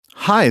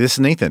Hi, this is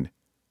Nathan.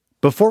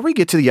 Before we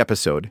get to the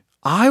episode,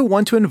 I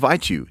want to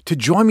invite you to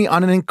join me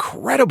on an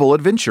incredible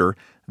adventure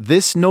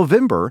this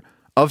November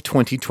of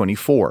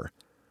 2024.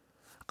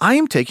 I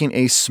am taking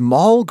a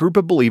small group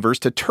of believers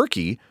to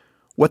Turkey,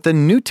 what the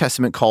New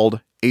Testament called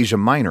Asia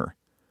Minor,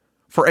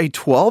 for a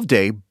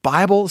 12-day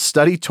Bible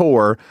study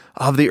tour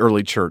of the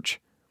early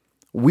church.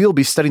 We'll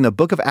be studying the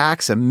book of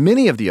Acts and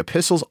many of the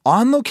epistles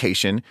on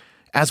location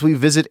as we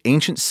visit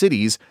ancient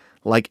cities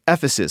like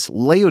Ephesus,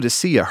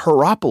 Laodicea,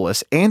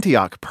 Hierapolis,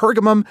 Antioch,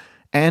 Pergamum,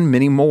 and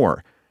many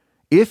more.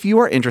 If you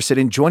are interested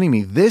in joining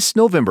me this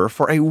November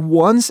for a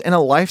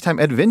once-in-a-lifetime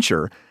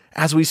adventure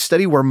as we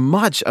study where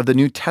much of the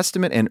New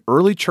Testament and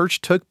early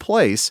church took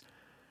place,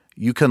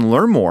 you can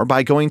learn more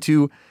by going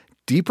to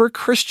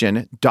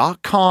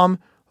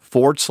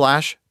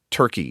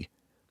deeperchristian.com/Turkey.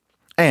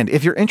 And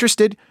if you're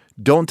interested,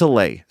 don't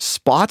delay.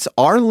 Spots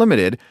are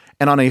limited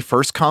and on a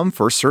first-come,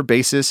 first-served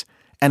basis,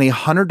 and a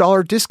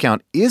 $100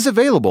 discount is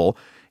available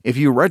if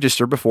you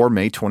register before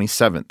May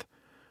 27th.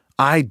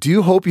 I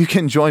do hope you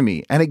can join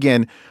me. And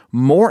again,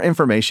 more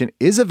information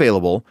is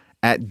available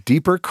at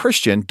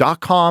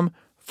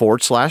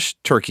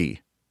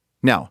deeperchristian.com/Turkey.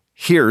 Now,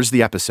 here's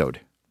the episode.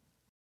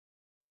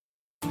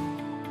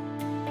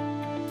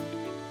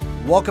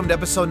 Welcome to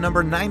episode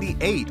number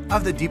 98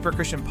 of the Deeper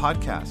Christian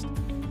Podcast.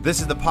 This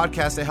is the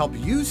podcast to help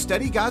you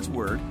study God's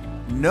Word,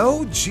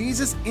 know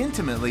Jesus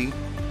intimately,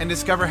 and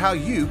discover how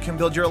you can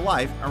build your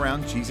life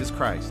around Jesus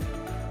Christ.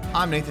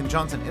 I'm Nathan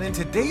Johnson, and in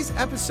today's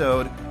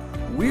episode,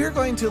 we're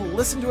going to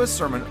listen to a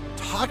sermon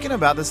talking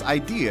about this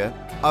idea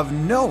of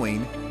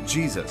knowing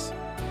Jesus.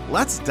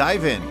 Let's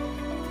dive in.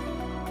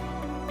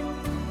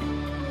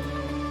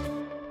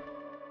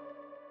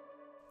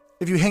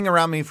 If you hang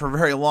around me for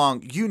very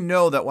long, you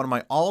know that one of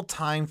my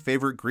all-time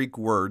favorite Greek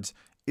words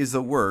is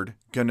the word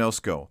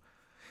gnosko.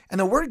 And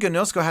the word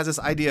gnosko has this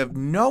idea of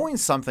knowing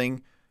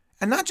something,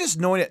 and not just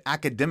knowing it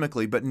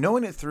academically, but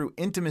knowing it through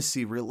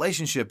intimacy,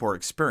 relationship, or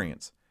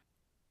experience.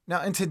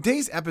 Now, in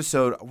today's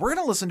episode, we're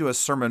going to listen to a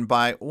sermon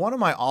by one of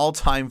my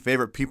all-time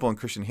favorite people in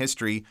Christian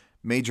history,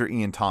 Major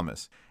Ian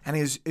Thomas. And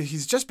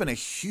he's just been a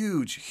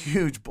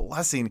huge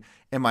blessing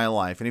in my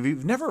life. And if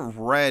you've never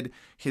read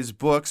his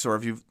books or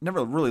if you've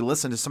never really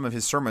listened to some of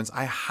his sermons,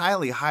 I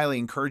highly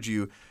encourage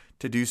you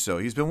to do so.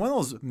 He's been one of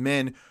those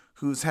men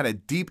who's had a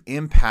deep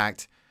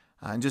impact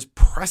and just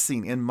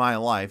pressing in my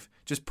life,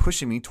 just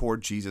pushing me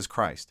toward Jesus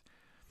Christ.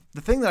 The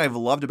thing that I've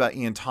loved about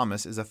Ian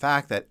Thomas is the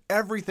fact that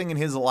everything in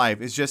his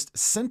life is just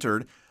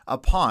centered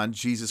upon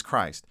Jesus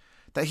Christ.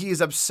 That he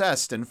is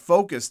obsessed and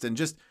focused and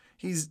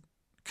he's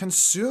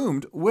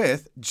consumed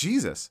with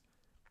Jesus.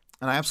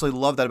 And I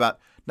absolutely love that about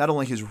not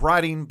only his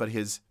writing, but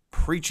his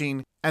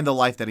preaching and the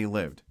life that he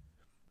lived.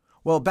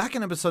 Well, back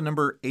in episode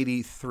number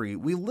 83,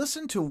 we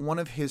listened to one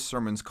of his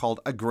sermons called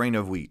A Grain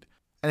of Wheat.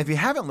 And if you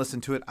haven't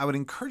listened to it, I would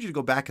encourage you to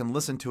go back and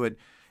listen to it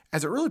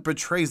as it really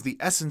portrays the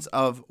essence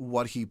of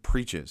what he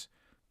preaches.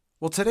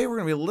 Well, today we're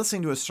going to be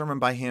listening to a sermon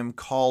by him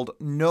called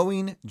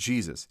Knowing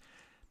Jesus.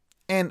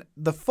 And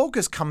the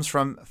focus comes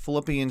from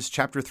Philippians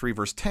chapter 3,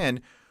 verse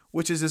 10,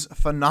 which is this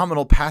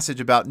phenomenal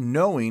passage about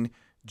knowing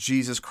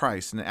Jesus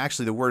Christ. And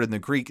actually the word in the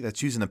Greek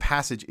that's used in the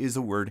passage is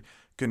the word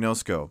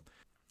gnosko.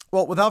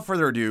 Well, without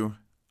further ado,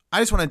 I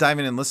just want to dive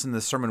in and listen to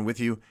this sermon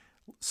with you.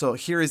 So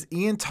here is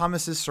Ian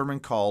Thomas's sermon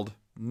called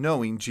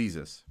Knowing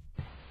Jesus.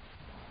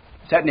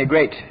 Certainly a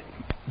great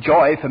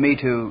joy for me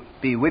to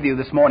be with you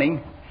this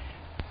morning.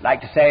 I'd like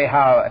to say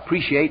how I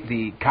appreciate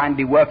the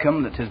kindly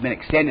welcome that has been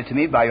extended to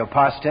me by your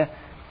pastor,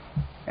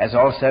 as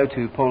also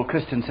to Paul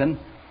Christensen,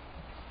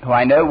 who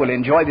I know will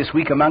enjoy this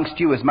week amongst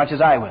you as much as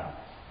I will.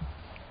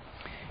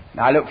 And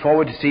I look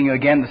forward to seeing you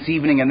again this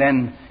evening and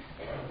then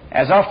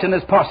as often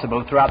as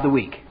possible throughout the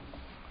week.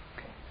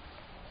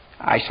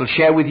 I shall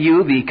share with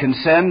you the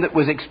concern that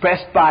was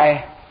expressed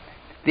by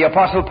the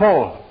Apostle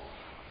Paul.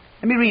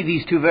 Let me read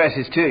these two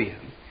verses to you,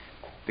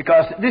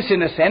 because this,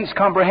 in a sense,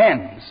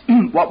 comprehends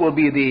what will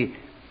be the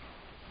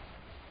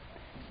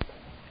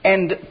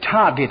end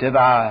target of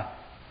our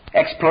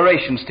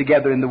explorations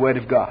together in the Word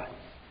of God.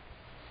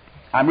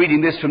 I'm reading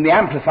this from the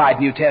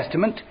Amplified New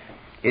Testament.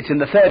 It's in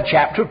the 3rd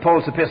chapter of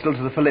Paul's Epistle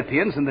to the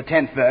Philippians, in the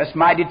 10th verse.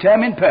 My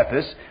determined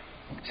purpose,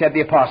 said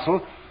the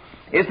Apostle,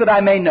 is that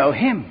I may know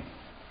Him,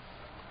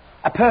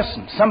 a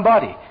person,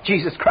 somebody,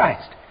 Jesus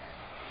Christ,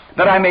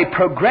 that I may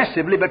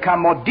progressively become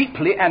more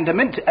deeply and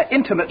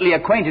intimately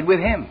acquainted with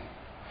Him,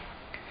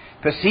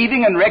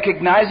 perceiving and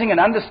recognizing and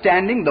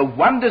understanding the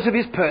wonders of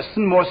His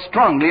person more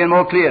strongly and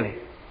more clearly,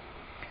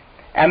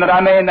 and that I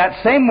may in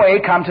that same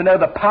way come to know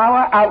the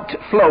power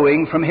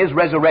outflowing from His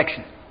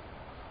resurrection,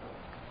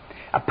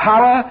 a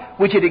power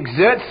which it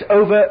exerts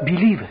over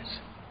believers,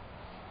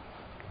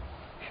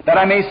 that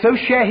I may so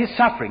share His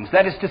sufferings,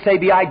 that is to say,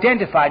 be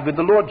identified with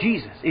the Lord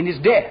Jesus in His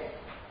death,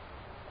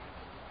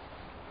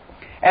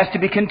 as to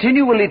be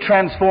continually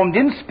transformed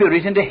in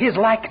spirit into His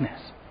likeness.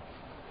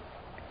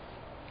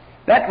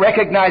 That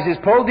recognizes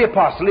Paul the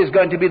Apostle is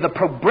going to be the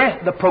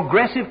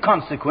progressive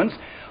consequence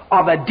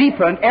of a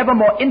deeper and ever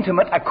more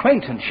intimate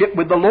acquaintanceship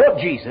with the Lord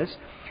Jesus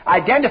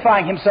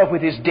identifying himself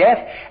with his death,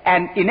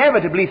 and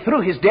inevitably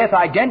through his death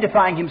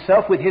identifying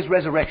himself with his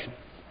resurrection.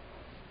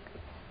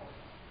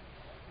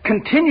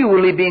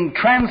 Continually being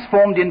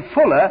transformed in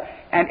fuller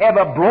and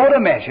ever broader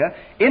measure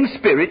in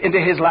spirit into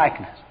his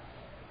likeness.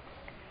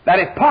 That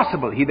if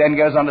possible, he then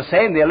goes on to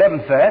say in the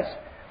 11th verse,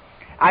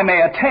 I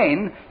may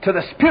attain to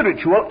the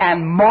spiritual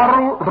and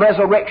moral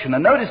resurrection.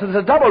 And notice there's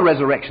a double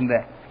resurrection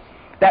there.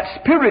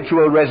 That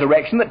spiritual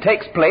resurrection that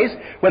takes place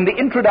when the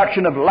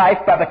introduction of life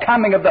by the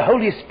coming of the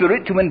Holy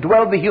Spirit to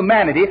indwell the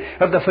humanity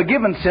of the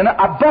forgiven sinner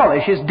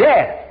abolishes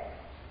death.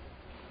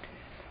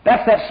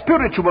 That's that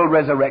spiritual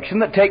resurrection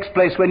that takes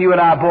place when you and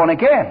I are born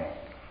again,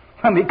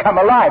 when we come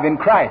alive in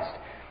Christ.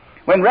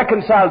 When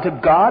reconciled to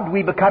God,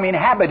 we become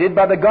inhabited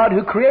by the God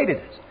who created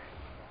us.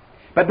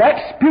 But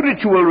that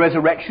spiritual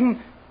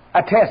resurrection,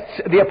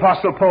 attests the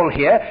Apostle Paul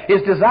here,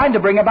 is designed to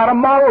bring about a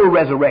moral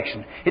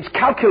resurrection. It's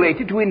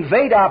calculated to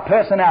invade our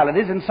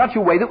personalities in such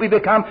a way that we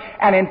become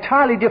an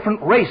entirely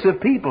different race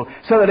of people,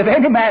 so that if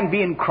any man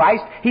be in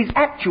Christ, he's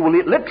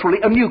actually, literally,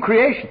 a new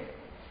creation.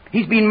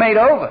 He's been made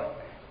over.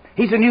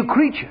 He's a new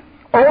creature.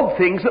 All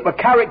things that were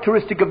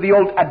characteristic of the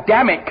old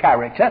Adamic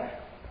character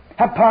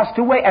have passed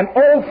away, and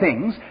all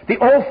things, the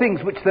all things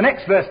which the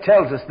next verse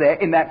tells us there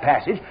in that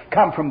passage,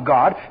 come from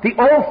God. The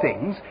all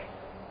things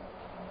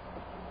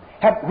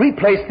have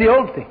replaced the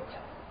old things.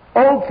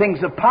 All things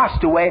have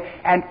passed away,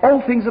 and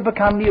all things have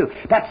become new.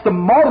 That's the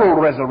moral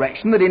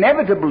resurrection that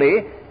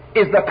inevitably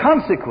is the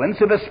consequence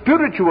of a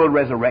spiritual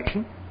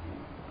resurrection.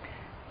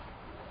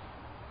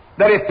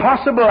 That if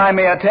possible I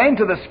may attain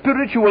to the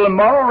spiritual and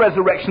moral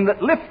resurrection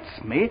that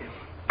lifts me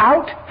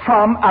out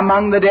from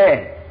among the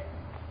dead,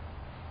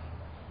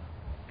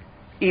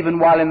 even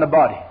while in the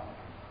body.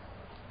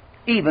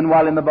 Even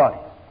while in the body.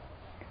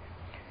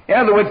 In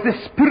other words,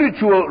 this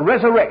spiritual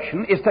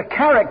resurrection is to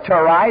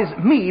characterize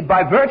me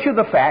by virtue of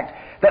the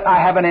fact that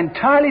I have an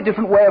entirely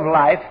different way of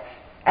life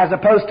as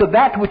opposed to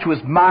that which was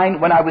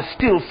mine when I was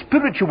still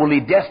spiritually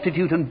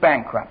destitute and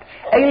bankrupt,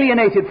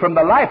 alienated from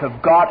the life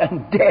of God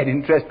and dead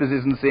in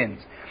trespasses and sins.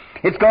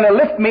 It's going to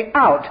lift me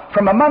out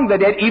from among the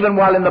dead even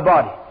while in the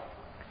body.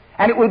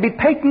 And it will be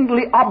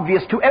patently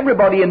obvious to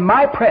everybody in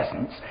my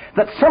presence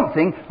that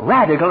something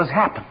radical has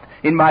happened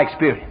in my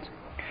experience.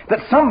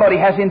 That somebody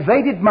has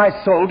invaded my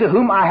soul to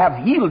whom I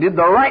have yielded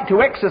the right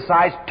to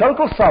exercise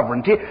total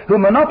sovereignty, who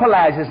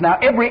monopolizes now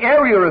every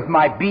area of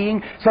my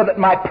being, so that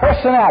my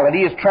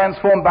personality is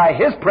transformed by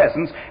his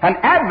presence and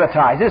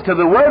advertises to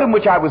the world in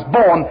which I was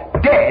born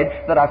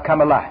dead that I've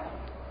come alive.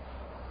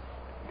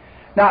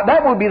 Now,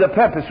 that will be the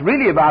purpose,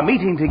 really, of our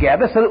meeting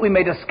together, so that we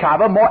may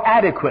discover more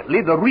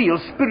adequately the real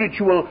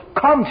spiritual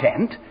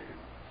content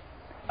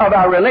of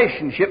our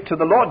relationship to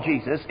the Lord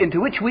Jesus,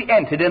 into which we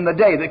entered in the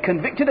day that,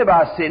 convicted of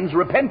our sins,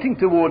 repenting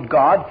toward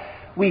God,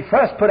 we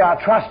first put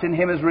our trust in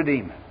him as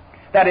Redeemer.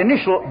 That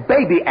initial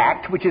baby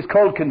act, which is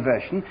called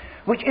conversion,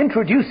 which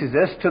introduces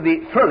us to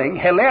the thrilling,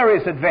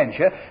 hilarious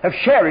adventure of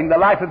sharing the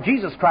life of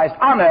Jesus Christ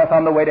on earth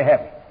on the way to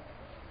heaven.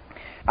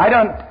 I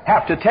don't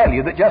have to tell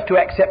you that just to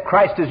accept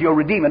Christ as your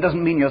Redeemer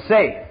doesn't mean you're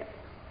saved.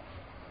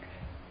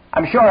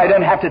 I'm sure I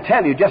don't have to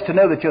tell you just to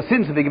know that your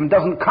sins are forgiven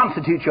doesn't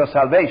constitute your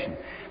salvation.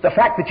 The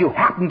fact that you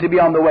happen to be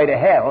on the way to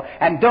hell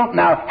and don't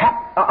now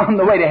on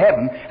the way to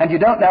heaven, and you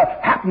don't now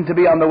happen to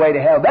be on the way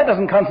to hell, that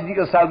doesn't constitute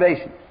your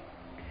salvation.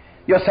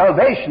 Your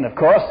salvation, of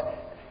course,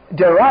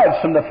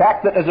 derives from the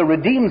fact that as a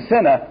redeemed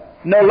sinner,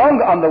 no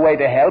longer on the way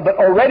to hell, but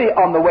already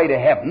on the way to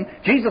heaven,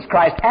 Jesus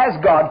Christ, as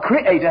God,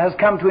 Creator, has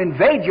come to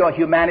invade your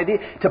humanity,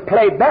 to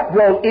play that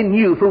role in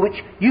you for which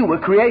you were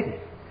created.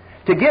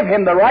 To give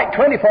him the right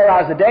 24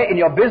 hours a day in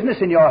your business,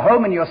 in your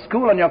home, in your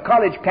school, on your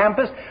college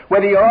campus,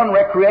 whether you're on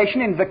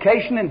recreation, in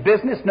vacation, in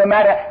business, no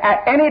matter,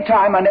 at any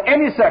time, under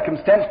any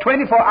circumstance,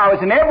 24 hours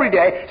in every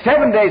day,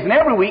 7 days in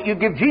every week, you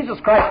give Jesus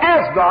Christ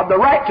as God the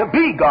right to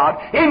be God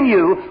in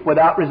you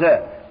without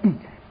reserve.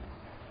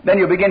 Then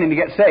you're beginning to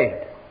get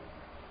saved.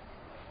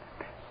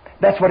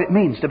 That's what it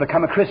means to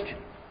become a Christian.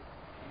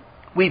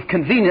 We've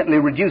conveniently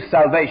reduced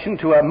salvation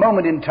to a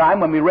moment in time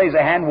when we raise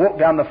a hand, walk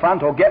down the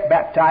front, or get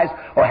baptized,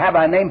 or have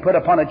our name put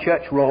upon a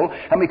church roll,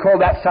 and we call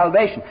that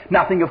salvation.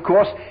 Nothing, of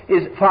course,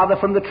 is farther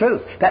from the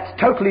truth. That's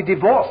totally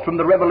divorced from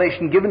the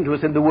revelation given to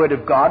us in the Word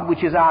of God,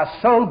 which is our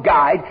sole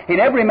guide in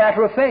every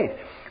matter of faith.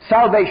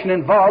 Salvation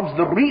involves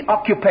the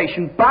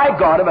reoccupation by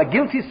God of a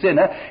guilty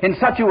sinner in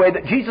such a way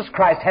that Jesus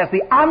Christ has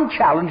the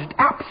unchallenged,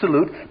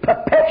 absolute,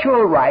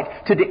 perpetual right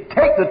to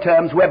dictate the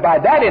terms whereby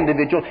that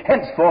individual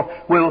henceforth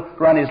will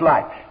run his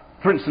life.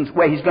 For instance,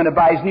 where he's going to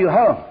buy his new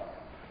home,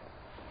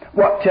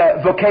 what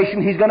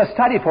vocation he's going to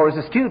study for as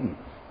a student,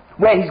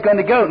 where he's going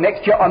to go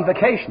next year on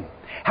vacation,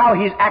 how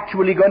he's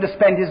actually going to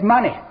spend his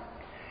money,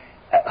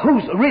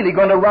 who's really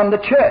going to run the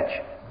church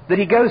that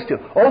he goes to.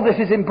 All this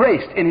is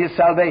embraced in his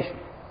salvation.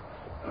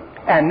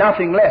 And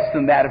nothing less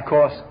than that, of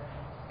course,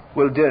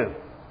 will do.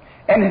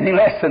 Anything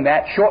less than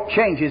that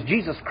shortchanges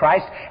Jesus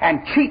Christ and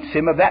cheats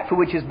him of that for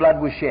which his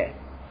blood was shed.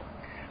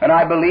 And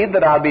I believe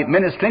that I'll be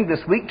ministering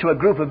this week to a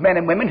group of men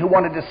and women who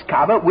want to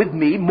discover with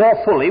me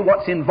more fully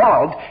what's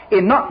involved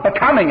in not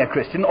becoming a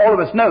Christian. All of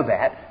us know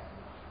that.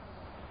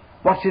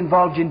 what's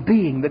involved in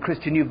being the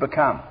Christian you've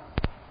become,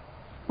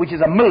 which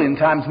is 1,000,000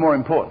 times more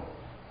important.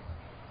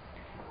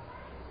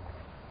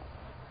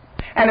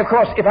 And of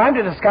course, if I'm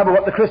to discover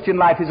what the Christian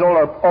life is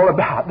all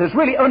about, there's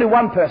really only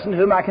one person to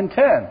whom I can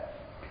turn.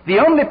 The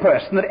only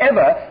person that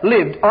ever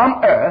lived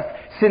on earth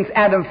since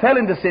Adam fell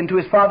into sin to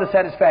his Father's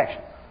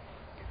satisfaction.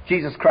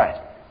 Jesus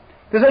Christ.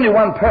 There's only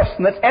one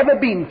person that's ever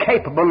been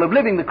capable of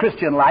living the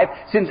Christian life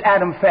since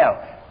Adam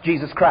fell.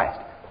 Jesus Christ.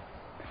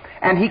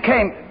 And he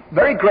came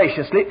very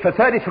graciously for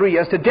 33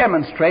 years to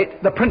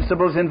demonstrate the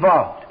principles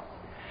involved.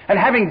 And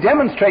having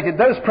demonstrated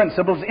those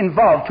principles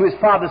involved to his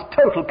Father's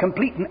total,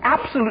 complete, and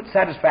absolute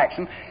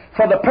satisfaction,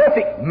 for the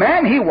perfect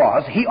man he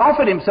was, he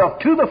offered himself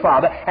to the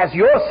Father as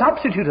your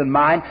substitute and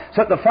mine,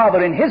 so that the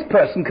Father in his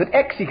person could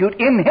execute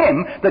in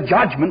him the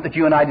judgment that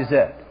you and I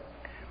deserved.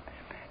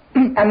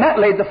 And that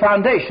laid the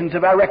foundations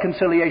of our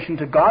reconciliation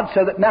to God,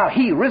 so that now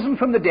he, risen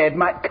from the dead,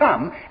 might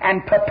come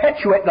and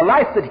perpetuate the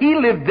life that he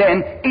lived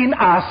then in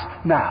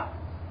us now.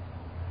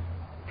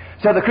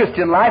 So the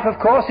Christian life, of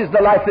course, is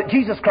the life that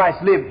Jesus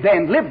Christ lived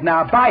then, lived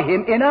now by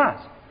him in us.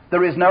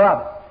 There is no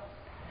other.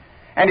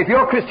 And if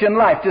your Christian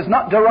life does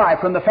not derive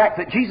from the fact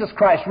that Jesus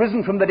Christ,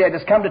 risen from the dead,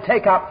 has come to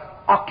take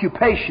up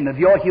occupation of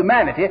your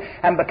humanity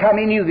and become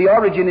in you the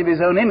origin of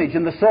his own image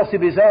and the source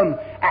of his own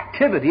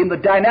activity and the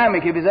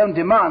dynamic of his own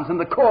demands and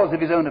the cause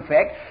of his own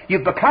effect,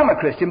 you've become a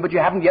Christian, but you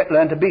haven't yet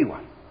learned to be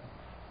one.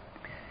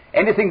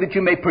 Anything that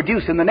you may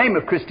produce in the name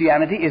of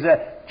Christianity is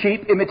a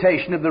cheap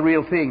imitation of the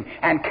real thing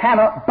and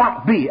cannot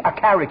but be a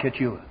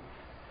caricature.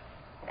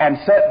 And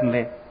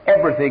certainly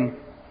everything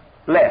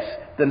less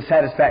than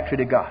satisfactory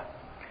to God.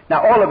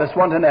 Now all of us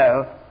want to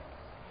know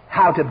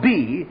how to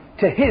be,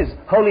 to his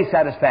holy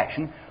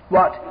satisfaction,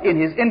 what in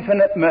his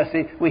infinite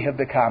mercy we have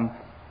become,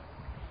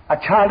 a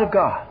child of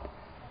God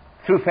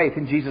through faith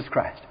in Jesus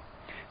Christ.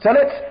 So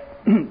let's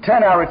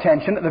turn our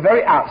attention at the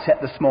very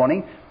outset this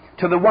morning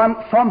to the one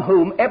from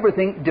whom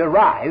everything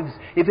derives,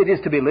 if it is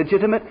to be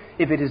legitimate,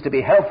 if it is to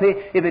be healthy,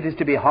 if it is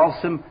to be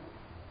wholesome,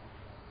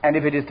 and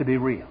if it is to be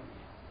real.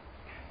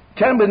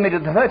 Turn with me to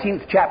the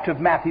 13th chapter of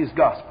Matthew's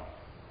Gospel.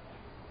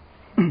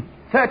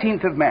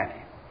 13th of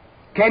Matthew.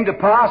 Came to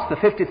pass, the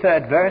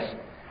 53rd verse,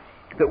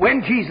 that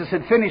when Jesus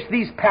had finished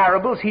these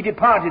parables, he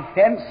departed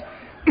thence,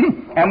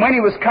 and when he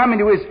was come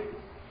into his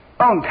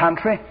own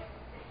country,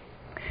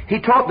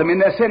 he taught them in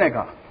their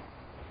synagogue.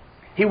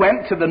 He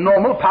went to the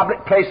normal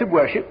public place of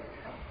worship,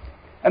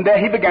 and there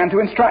he began to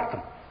instruct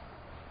them.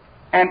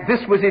 And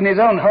this was in his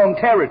own home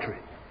territory.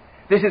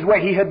 This is where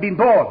he had been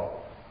born.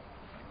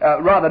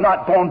 Rather,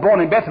 not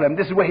born in Bethlehem.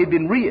 This is where he'd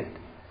been reared.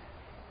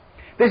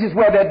 This is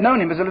where they'd known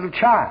him as a little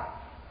child.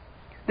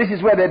 This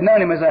is where they'd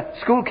known him as a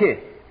school kid.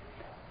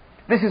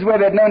 This is where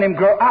they'd known him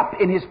grow up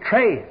in his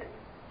trade.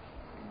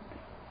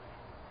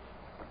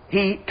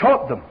 He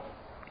taught them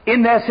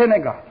in their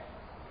synagogue,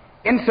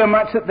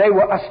 insomuch that they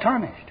were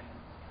astonished.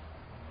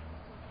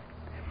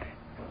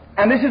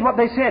 And this is what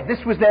they said.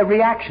 This was their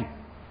reaction.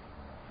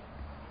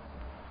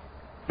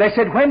 They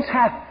said, "Whence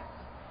hath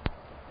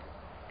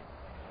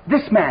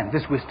this man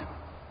this wisdom?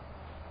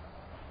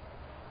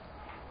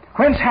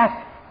 Whence hath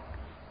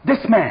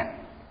this man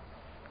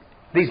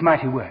these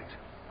mighty works?"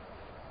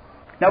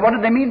 Now, what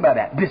did they mean by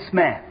that? This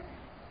man.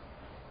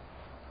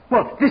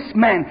 Well, this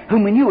man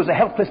whom we knew as a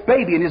helpless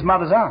baby in his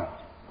mother's arms.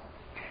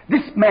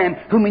 This man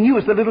whom we knew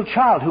as the little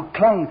child who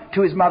clung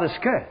to his mother's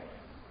skirt.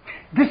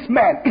 This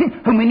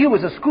man whom we knew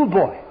as a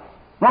schoolboy,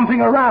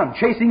 romping around,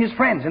 chasing his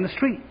friends in the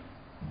street.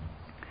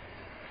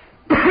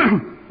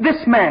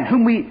 This man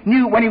whom we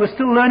knew when he was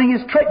still learning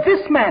his trade.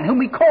 This man whom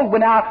we called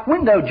when our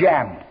window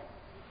jammed.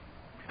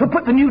 Who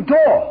put the new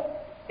door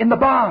in the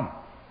barn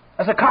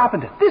as a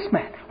carpenter. This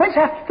man. Whence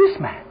hath this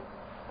man?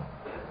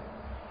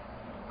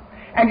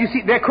 And you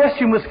see, their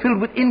question was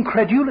filled with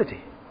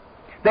incredulity.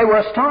 They were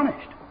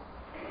astonished.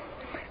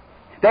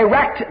 They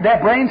racked their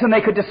brains and they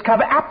could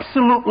discover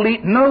absolutely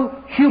no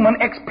human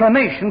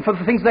explanation for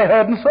the things they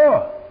heard and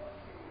saw.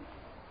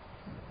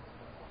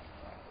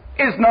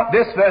 Is not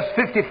this, verse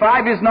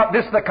 55, is not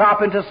this the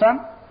carpenter's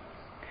son?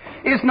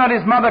 Is not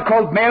his mother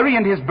called Mary,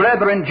 and his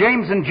brethren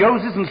James and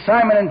Joseph and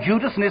Simon and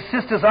Judas, and his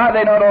sisters, are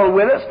they not all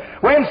with us?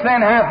 Whence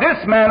then hath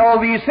this man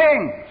all these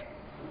things?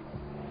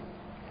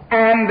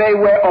 And they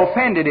were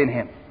offended in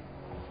him.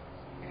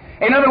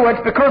 In other words,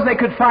 because they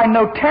could find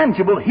no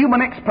tangible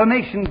human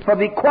explanation for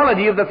the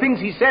quality of the things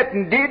he said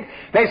and did,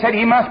 they said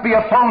he must be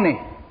a phony.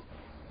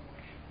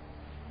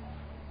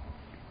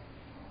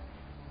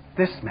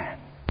 This man.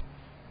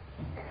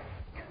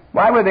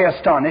 Why were they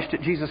astonished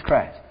at Jesus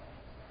Christ?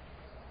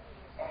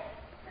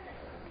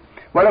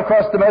 Well, of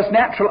course, the most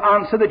natural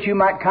answer that you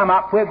might come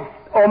up with,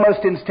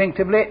 almost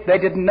instinctively, they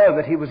didn't know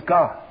that he was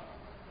God.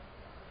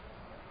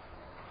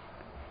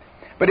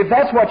 But if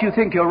that's what you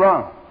think, you're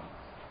wrong.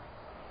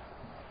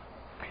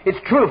 It's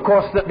true, of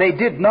course, that they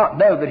did not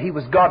know that he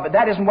was God, but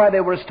that isn't why they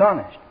were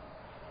astonished.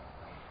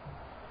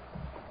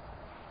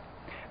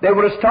 They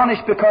were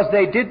astonished because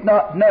they did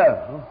not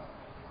know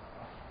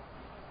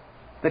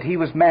that he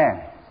was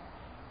man.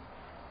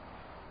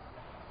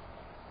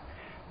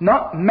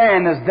 Not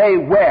man as they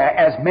were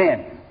as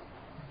men,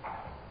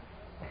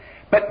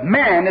 but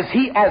man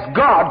as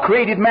God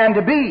created man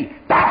to be.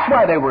 That's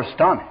why they were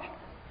astonished.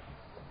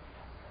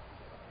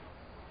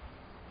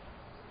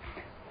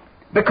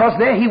 Because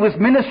there he was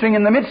ministering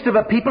in the midst of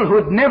a people who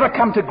had never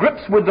come to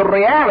grips with the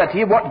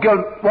reality of what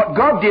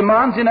God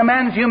demands in a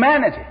man's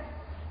humanity.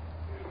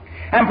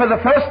 And for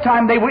the first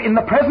time they were in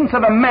the presence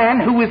of a man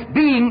who was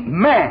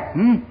being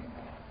man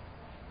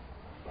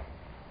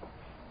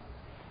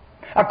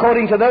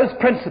according to those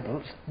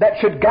principles that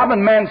should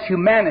govern man's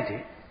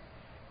humanity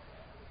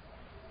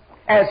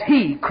as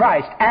he,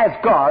 Christ, as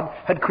God,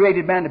 had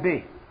created man to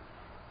be.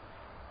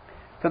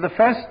 For the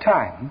first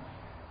time,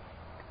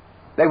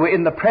 they were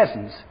in the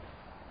presence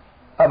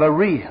of a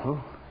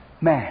real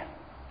man.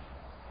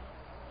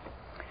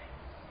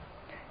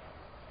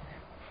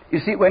 You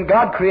see, when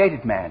God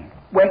created man,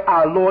 when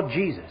our Lord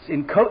Jesus,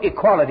 in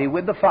co-equality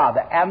with the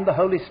Father and the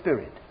Holy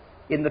Spirit,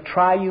 in the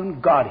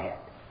triune Godhead,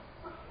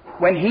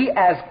 when he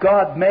as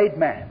God made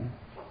man,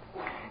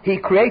 he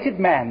created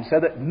man so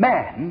that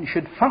man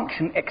should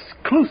function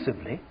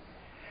exclusively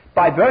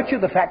by virtue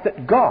of the fact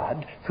that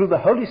God, through the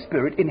Holy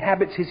Spirit,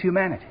 inhabits his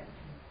humanity.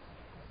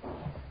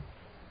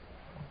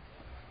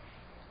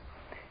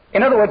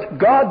 In other words,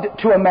 God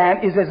to a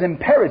man is as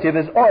imperative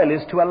as oil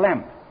is to a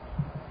lamp.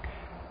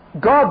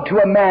 God to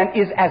a man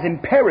is as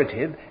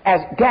imperative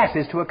as gas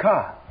is to a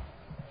car.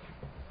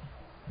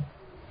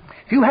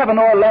 If you have an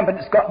oil lamp and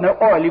it's got no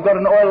oil, you've got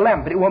an oil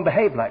lamp, but it won't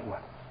behave like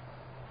one.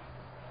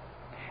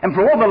 And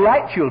for all the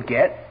light you'll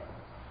get,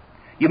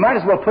 you might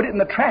as well put it in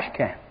the trash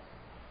can.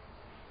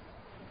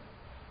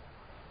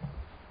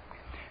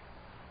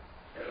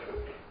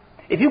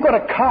 If you've got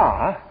a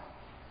car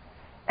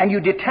and you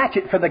detach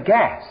it for the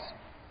gas,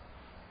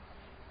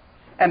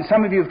 and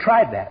some of you have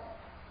tried that,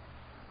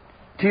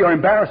 to your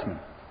embarrassment,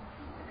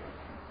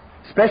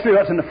 especially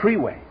if it's in the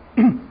freeway.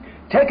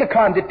 Take a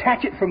car and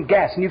detach it from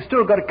gas, and you've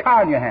still got a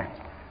car in your hands.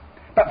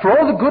 But for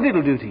all the good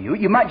it'll do to you,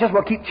 you might just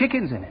well keep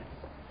chickens in it.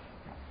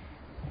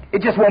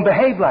 It just won't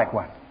behave like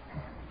one.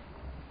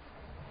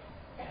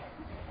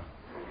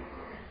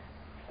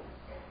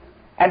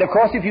 And of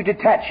course, if you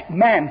detach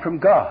man from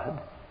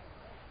God,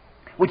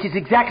 which is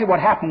exactly what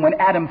happened when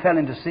Adam fell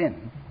into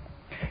sin,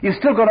 you've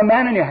still got a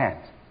man in your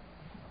hands.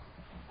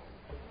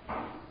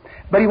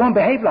 But he won't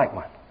behave like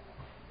one.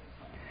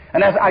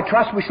 And as I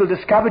trust we shall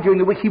discover during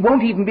the week, he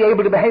won't even be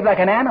able to behave like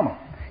an animal.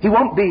 He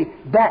won't be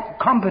that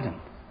competent.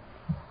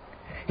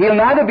 He'll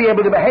neither be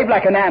able to behave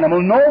like an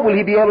animal, nor will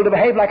he be able to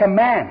behave like a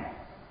man.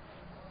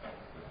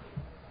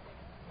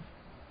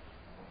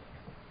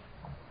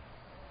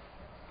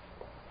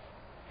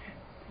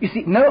 You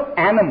see, no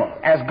animal,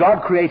 as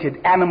God created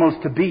animals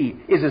to be,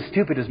 is as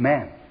stupid as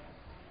man.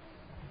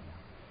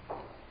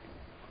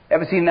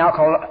 Have you ever seen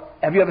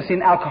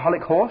an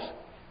alcoholic horse?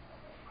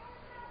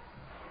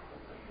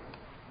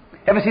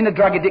 Ever seen a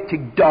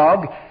drug-addicted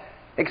dog,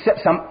 except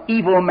some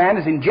evil man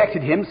has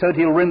injected him so that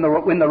he'll win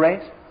the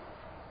race?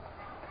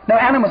 No,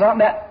 animals aren't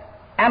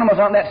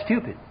that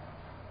stupid.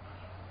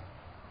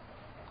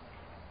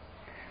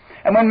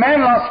 And when man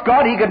lost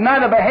God, he could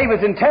neither behave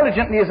as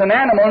intelligently as an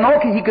animal,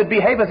 nor he could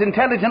behave as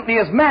intelligently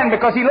as man,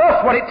 because he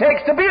lost what it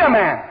takes to be a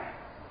man.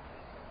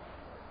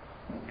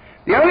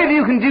 The only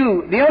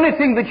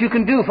thing that you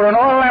can do for an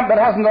oil lamp that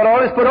hasn't got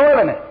oil is put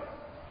oil in it.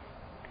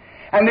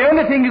 And the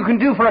only thing you can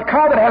do for a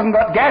car that hasn't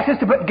got gas is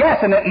to put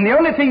gas in it. And the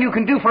only thing you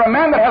can do for a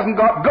man that hasn't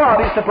got God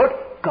is to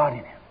put God in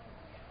him.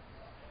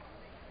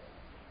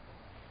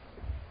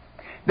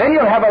 Then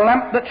you'll have a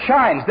lamp that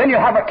shines. Then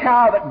you'll have a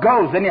car that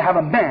goes. Then you'll have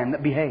a man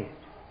that behaves.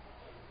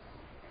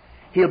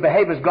 He'll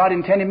behave as God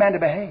intended man to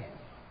behave.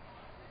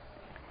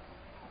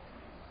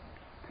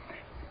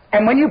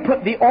 And when you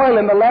put the oil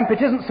in the lamp,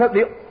 it isn't so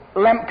the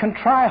lamp can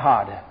try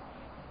harder.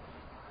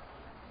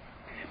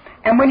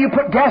 And when you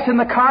put gas in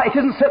the car, it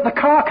isn't so that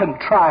the car can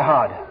try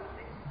harder.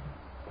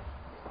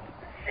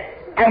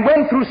 And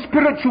when through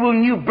spiritual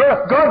new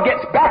birth God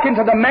gets back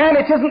into the man,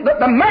 it isn't that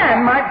the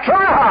man might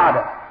try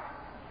harder.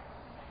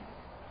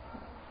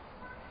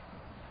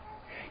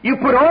 You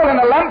put oil in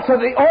a lamp so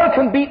that the oil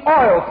can be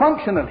oil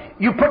functionally.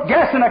 You put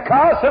gas in a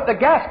car so that the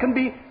gas can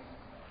be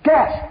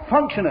gas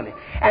functionally.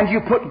 And you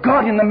put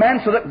God in the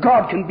man so that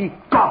God can be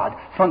God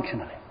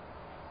functionally.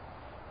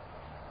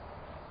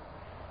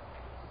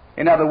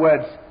 In other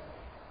words,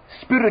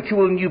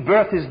 spiritual new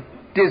birth is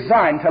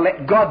designed to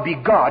let God be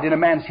God in a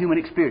man's human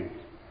experience.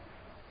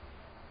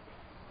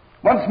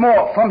 Once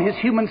more, from his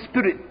human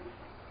spirit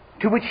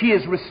to which he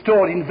is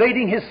restored,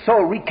 invading his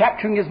soul,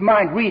 recapturing his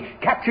mind,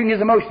 recapturing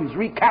his emotions,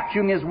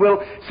 recapturing his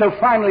will, so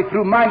finally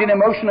through mind and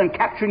emotion and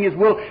capturing his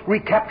will,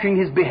 recapturing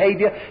his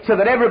behavior, so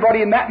that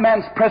everybody in that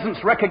man's presence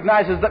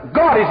recognizes that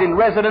God is in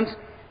residence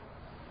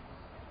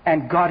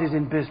and God is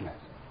in business.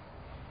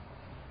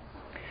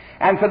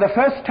 And for the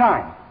first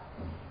time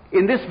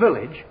in this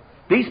village,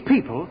 these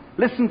people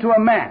listened to a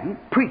man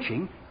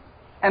preaching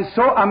and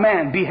saw a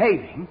man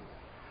behaving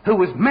who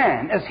was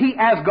man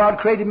as God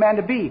created man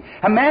to be.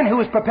 A man who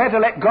was prepared to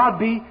let God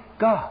be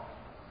God.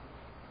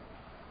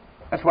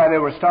 That's why they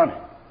were astonished.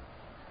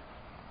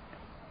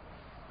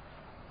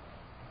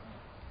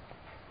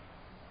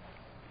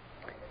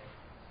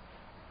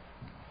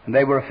 And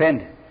they were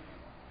offended.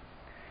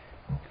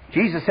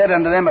 Jesus said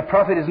unto them, a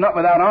prophet is not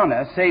without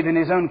honor, save in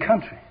his own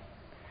country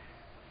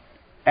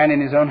and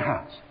in his own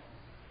house.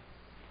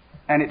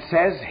 And it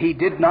says, he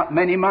did not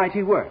many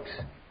mighty works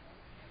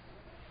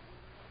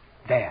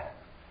there.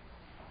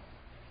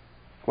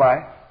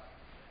 Why?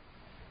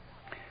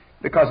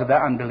 Because of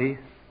their unbelief.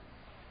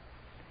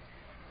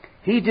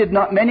 He did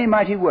not many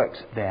mighty works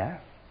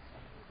there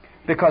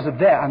because of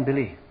their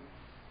unbelief.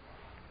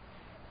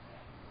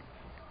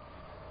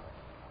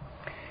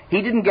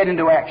 He didn't get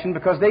into action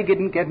because they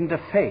didn't get into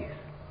faith.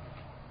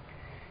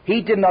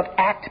 He did not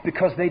act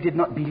because they did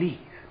not believe.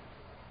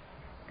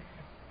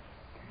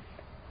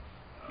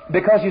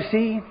 Because you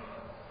see,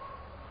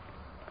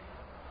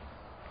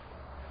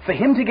 for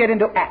him to get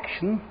into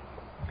action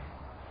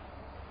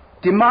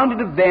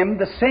demanded of them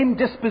the same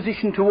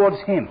disposition towards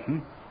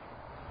him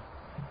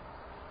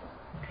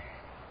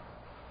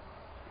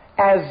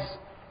as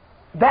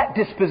that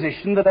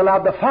disposition that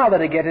allowed the Father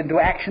to get into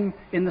action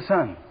in the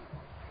Son.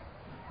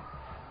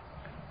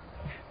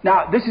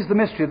 Now, this is the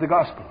mystery of the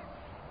gospel.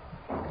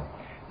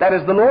 That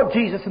as the Lord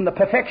Jesus in the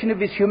perfection of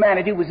his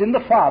humanity was in the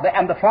Father,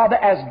 and the Father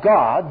as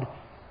God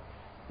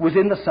was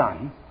in the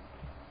Son,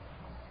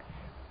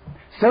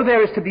 so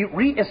there is to be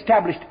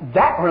re-established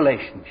that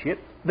relationship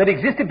that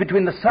existed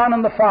between the Son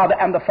and the Father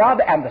and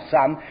the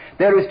Son.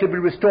 There is to be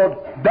restored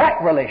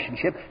that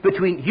relationship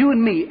between you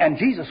and me and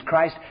Jesus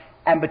Christ,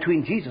 and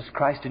between Jesus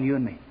Christ and you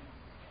and me.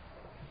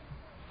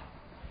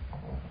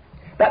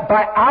 That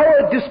by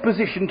our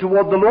disposition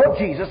toward the Lord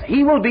Jesus,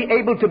 he will be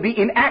able to be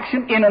in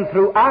action in and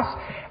through us,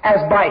 as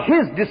by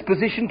his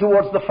disposition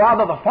towards the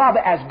Father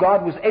as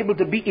God was able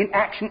to be in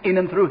action in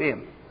and through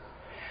him.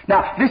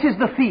 Now, this is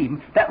the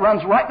theme that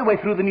runs right the way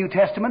through the New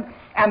Testament,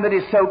 and that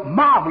is so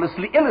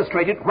marvelously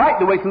illustrated right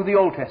the way through the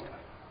Old Testament.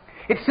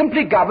 It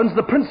simply governs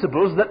the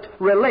principles that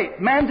relate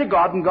man to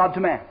God and God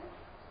to man.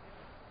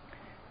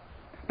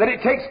 That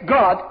it takes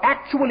God,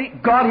 actually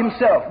God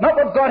himself, not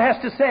what God has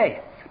to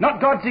say,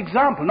 not God's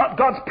example, not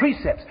God's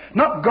precepts,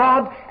 not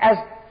God as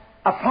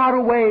a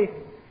faraway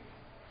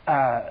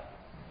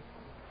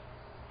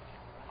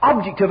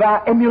object of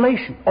our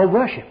emulation or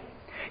worship.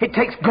 It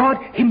takes God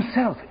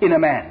himself in a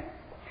man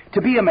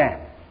to be a man.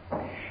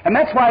 And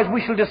that's why, as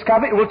we shall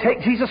discover, it will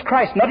take Jesus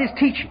Christ, not his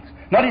teachings,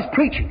 not his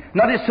preaching,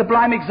 not his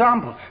sublime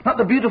example, not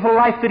the beautiful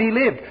life that he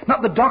lived,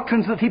 not the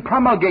doctrines that he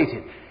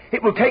promulgated.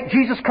 It will take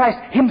Jesus Christ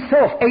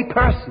himself, a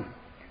person,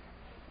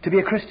 to be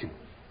a Christian.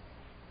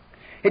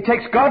 It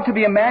takes God to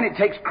be a man, it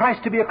takes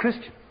Christ to be a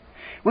Christian.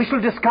 We shall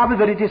discover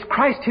that it is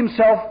Christ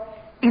himself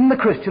in the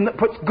Christian that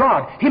puts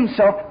God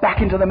himself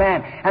back into the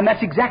man. And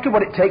that's exactly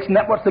what it takes, and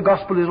that's what the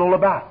gospel is all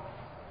about.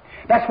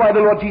 That's why the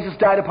Lord Jesus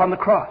died upon the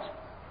cross.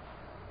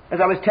 As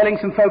I was telling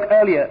some folk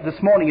earlier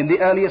this morning in the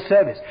earlier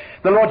service,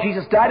 the Lord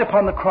Jesus died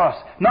upon the cross,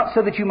 not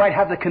so that you might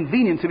have the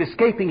convenience of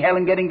escaping hell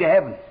and getting to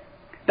heaven.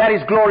 That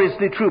is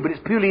gloriously true, but it's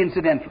purely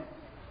incidental.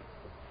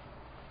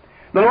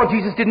 The Lord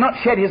Jesus did not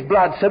shed his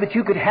blood so that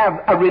you could have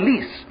a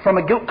release from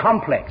a guilt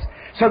complex,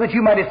 so that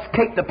you might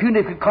escape the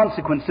punitive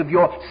consequence of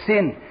your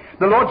sin.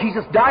 The Lord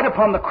Jesus died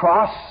upon the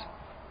cross,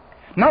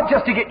 not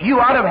just to get you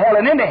out of hell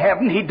and into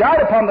heaven. He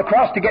died upon the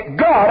cross to get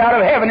God out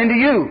of heaven into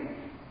you.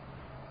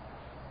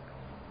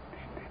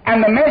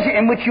 And the measure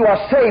in which you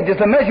are saved is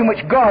the measure in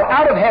which God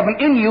out of heaven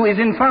in you is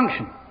in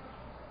function.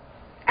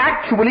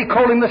 Actually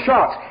calling the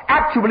shots,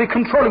 actually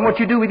controlling what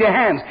you do with your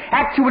hands,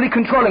 actually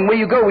controlling where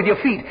you go with your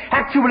feet,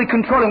 actually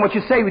controlling what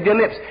you say with your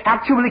lips,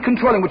 actually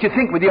controlling what you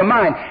think with your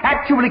mind,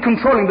 actually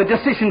controlling the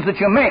decisions that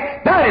you make.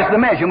 That is the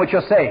measure in which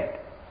you're saved.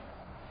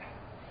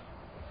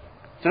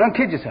 So don't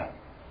kid yourself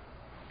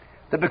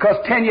that because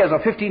 10 years or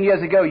 15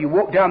 years ago you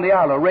walked down the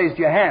aisle or raised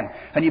your hand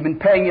and you've been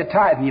paying your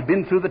tithe and you've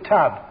been through the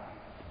tub.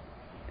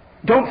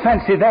 Don't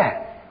fancy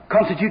that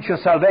constitutes your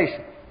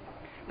salvation.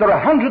 There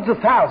are hundreds of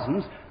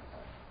thousands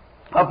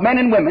of men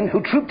and women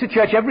who troop to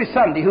church every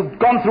Sunday who've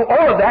gone through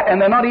all of that and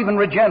they're not even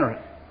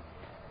regenerate.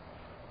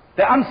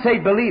 They're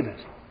unsaved believers.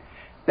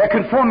 They're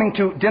conforming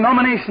to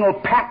denominational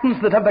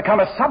patterns that have become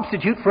a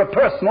substitute for a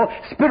personal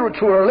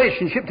spiritual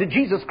relationship to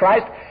Jesus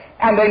Christ,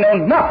 and they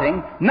know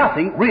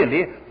nothing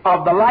really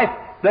of the life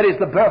that is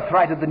the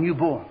birthright of the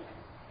newborn.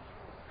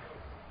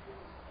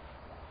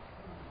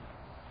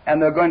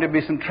 And there are going to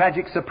be some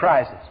tragic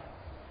surprises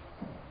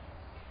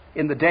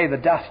in the day the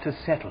dust has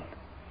settled.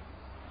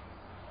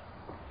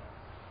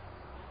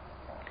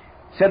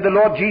 Said the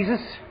Lord Jesus,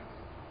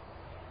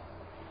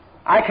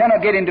 I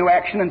cannot get into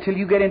action until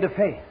you get into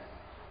faith.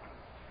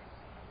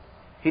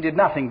 He did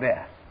nothing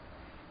there.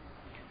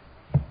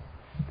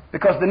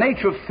 Because the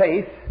nature of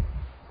faith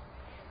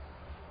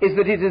is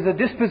that it is a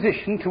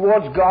disposition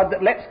towards God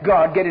that lets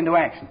God get into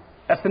action.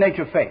 That's the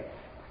nature of faith.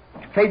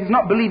 Faith is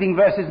not believing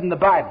verses in the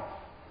Bible.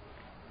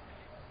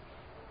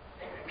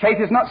 Faith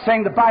is not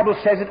saying the Bible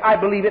says it, I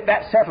believe it,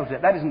 that settles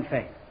it. That isn't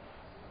faith.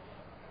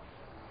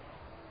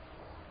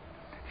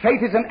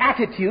 Faith is an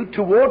attitude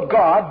toward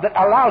God that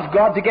allows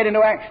God to get into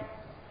action.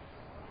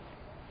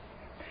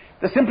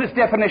 The simplest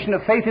definition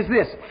of faith is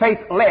this. Faith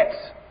lets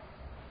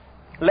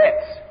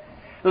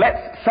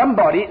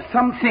somebody,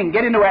 something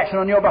get into action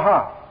on your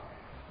behalf.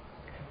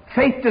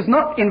 Faith does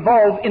not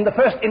involve, in the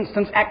first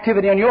instance,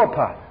 activity on your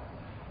part.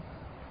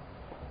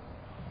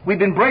 We've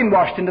been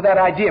brainwashed into that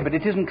idea, but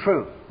it isn't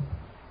true.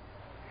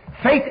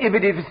 Faith, if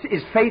it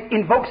is faith,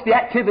 invokes the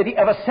activity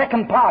of a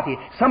second party,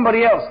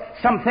 somebody else,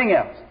 something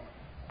else.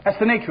 That's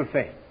the nature of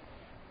faith.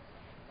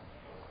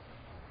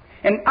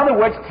 In other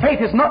words, faith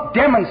is not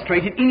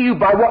demonstrated in you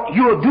by what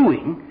you're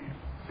doing.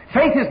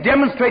 Faith is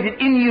demonstrated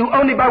in you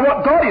only by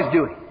what God is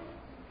doing.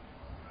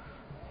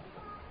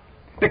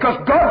 Because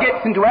God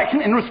gets into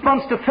action in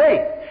response to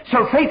faith.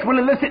 So faith will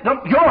elicit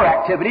not your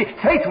activity,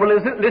 faith will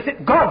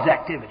elicit God's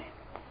activity.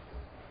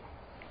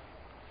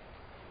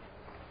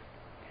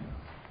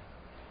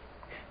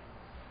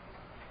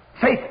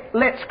 Faith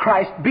lets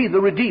Christ be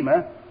the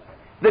Redeemer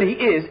that He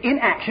is in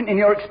action in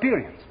your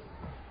experience.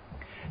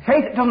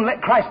 Faith doesn't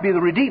let Christ be the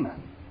Redeemer,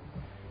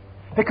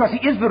 because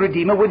He is the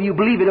Redeemer whether you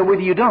believe it or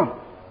whether you don't.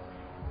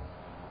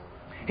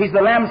 He's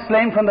the Lamb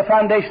slain from the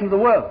foundation of the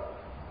world.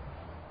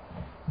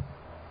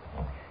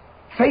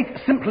 Faith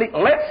simply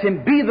lets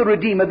Him be the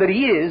Redeemer that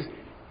He is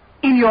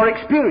in your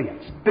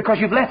experience, because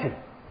you've let Him.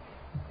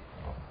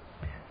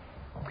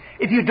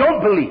 If you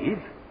don't believe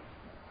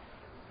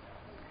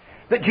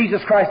that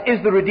Jesus Christ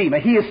is the Redeemer,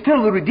 He is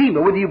still the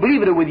Redeemer whether you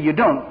believe it or whether you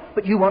don't,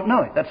 but you won't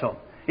know it, that's all,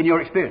 in your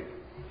experience.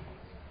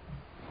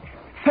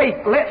 Faith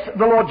lets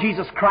the Lord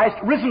Jesus Christ,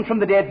 risen from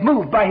the dead,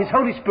 moved by His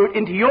Holy Spirit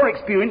into your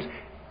experience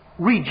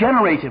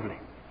regeneratively.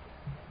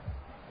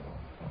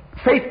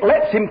 Faith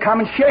lets Him come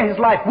and share His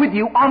life with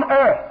you on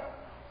earth.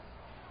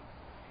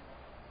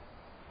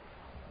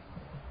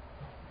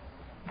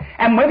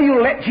 And whether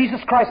you let Jesus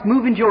Christ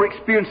move into your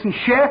experience and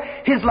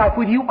share His life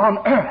with you on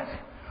earth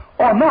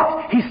or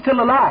not, He's still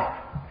alive.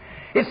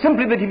 It's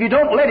simply that if you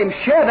don't let Him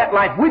share that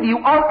life with you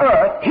on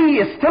earth, He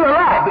is still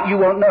alive, but you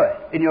won't know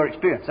it in your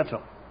experience, that's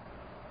all.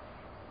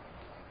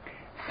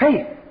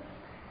 Faith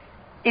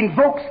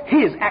invokes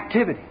His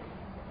activity.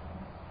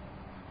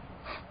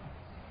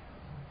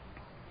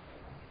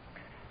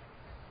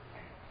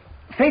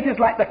 Faith is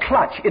like the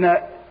clutch in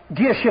a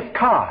gear shift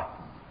car.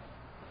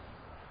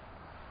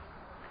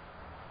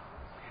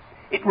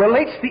 It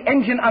relates the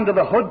engine under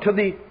the hood to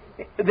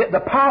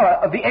the power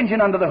of the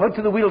engine under the hood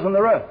to the wheels on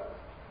the road.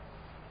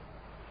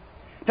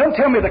 Don't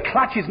tell me the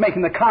clutch is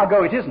making the car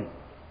go, it isn't.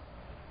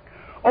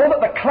 All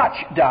that the clutch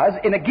does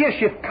in a gear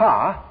shift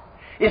car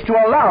is to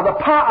allow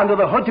the power under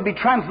the hood to be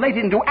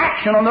translated into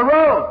action on the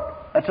road.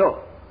 That's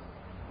all.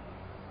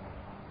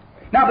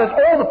 Now, there's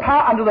all the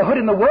power under the hood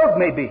in the world,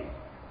 maybe,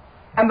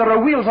 and there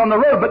are wheels on the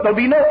road, but there'll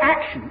be no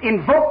action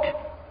invoked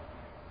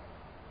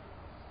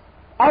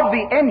of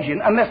the engine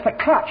unless the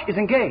clutch is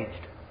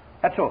engaged.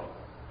 That's all.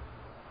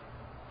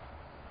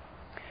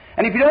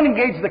 And if you don't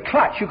engage the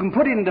clutch, you can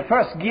put it into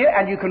first gear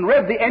and you can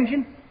rev the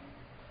engine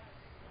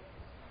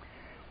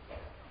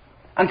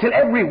until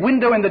every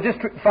window in the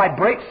district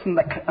vibrates and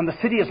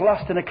the city is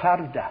lost in a cloud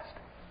of dust.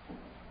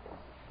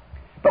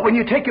 But when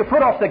you take your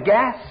foot off the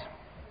gas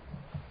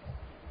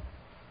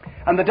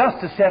and the dust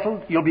has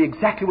settled, you'll be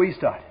exactly where you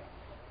started.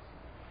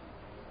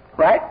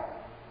 Right?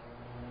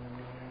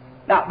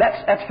 Now,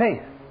 that's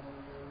faith.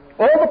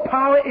 All the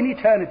power in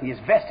eternity is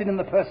vested in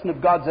the person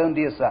of God's own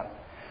dear Son,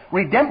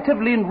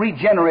 redemptively and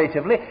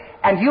regeneratively,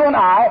 and you and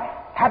I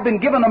have been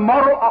given a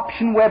moral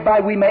option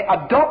whereby we may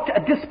adopt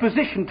a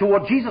disposition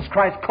toward Jesus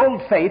Christ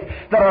called faith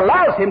that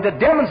allows Him to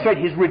demonstrate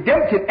His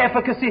redemptive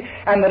efficacy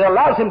and that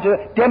allows Him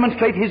to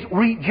demonstrate His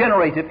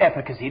regenerative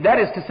efficacy. That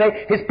is to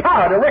say, His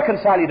power to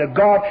reconcile you to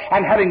God,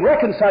 and having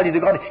reconciled you to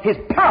God, His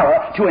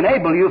power to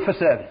enable you for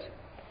service.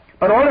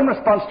 But all in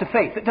response to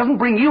faith. It doesn't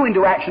bring you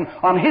into action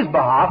on His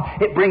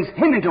behalf, it brings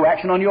Him into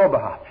action on your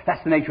behalf.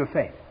 That's the nature of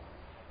faith.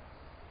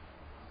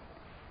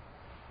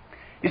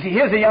 You see,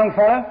 here's a young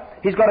fellow.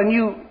 He's got a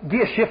new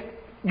gear shift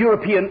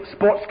European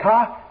sports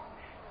car,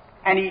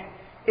 and he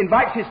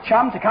invites his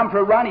chum to come for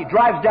a run. He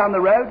drives down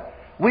the road,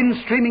 wind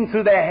streaming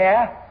through their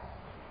hair,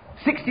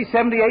 60,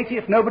 70, 80,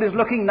 if nobody's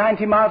looking,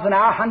 90 miles an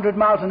hour, 100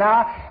 miles an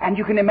hour, and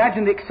you can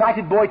imagine the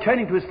excited boy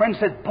turning to his friend and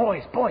says,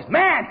 boys,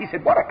 man, he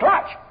said, what a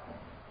clutch.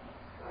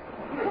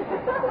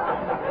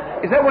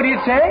 Is that what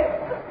he'd say?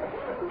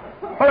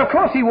 Well, of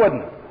course he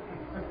wouldn't.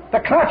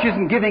 The clutch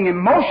isn't giving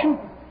him motion.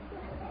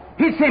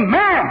 He'd say,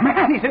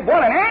 man, he said,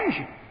 what an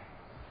engine.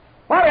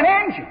 What an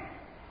engine.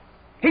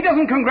 He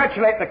doesn't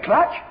congratulate the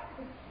clutch.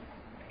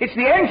 It's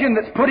the engine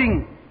that's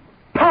putting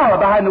power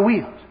behind the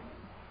wheels.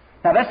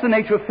 Now, that's the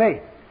nature of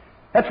faith.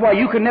 That's why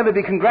you can never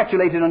be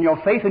congratulated on your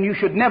faith, and you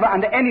should never,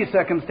 under any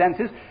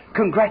circumstances,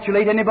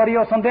 congratulate anybody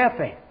else on their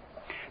faith.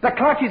 The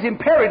clutch is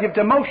imperative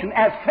to motion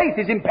as faith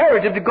is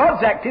imperative to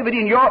God's activity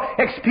in your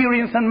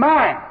experience and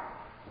mine.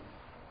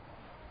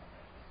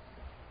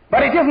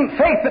 But it isn't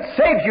faith that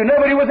saves you.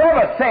 Nobody was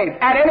ever saved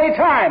at any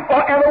time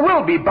or ever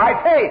will be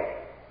by faith.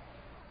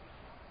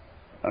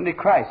 Only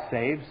Christ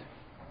saves.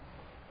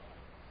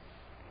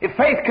 If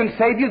faith can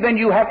save you, then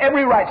you have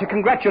every right to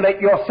congratulate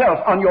yourself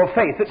on your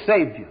faith that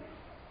saved you.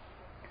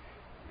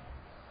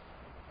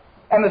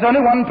 And there's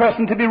only one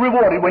person to be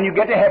rewarded when you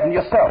get to heaven,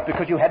 yourself,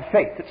 because you had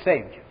faith that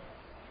saved you.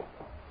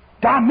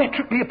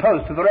 diametrically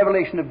opposed to the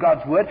revelation of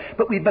God's Word,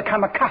 but we've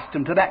become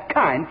accustomed to that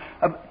kind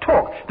of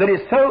talk that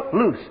is so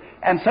loose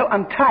and so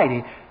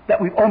untidy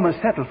that we've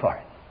almost settled for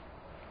it.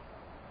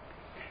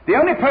 The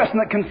only person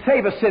that can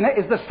save a sinner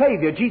is the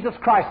Savior, Jesus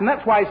Christ, and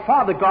that's why His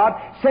Father God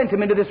sent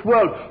Him into this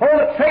world. All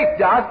that faith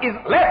does is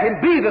let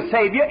Him be the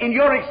Savior in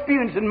your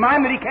experience and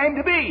mine that He came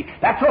to be.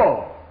 That's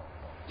all.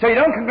 So you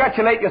don't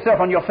congratulate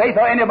yourself on your faith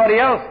or anybody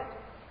else,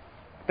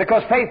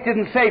 because faith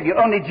didn't save you,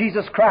 only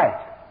Jesus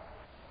Christ.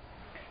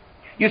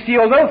 You see,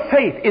 although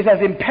faith is as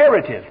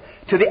imperative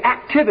to the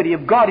activity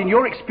of God in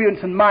your experience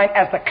and mine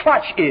as the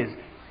clutch is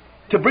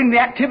to bring the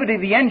activity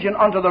of the engine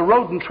onto the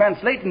road and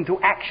translate into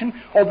action,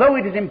 although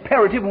it is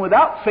imperative, and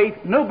without faith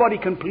nobody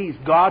can please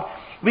God,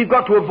 we've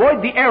got to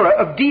avoid the error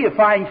of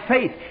deifying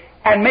faith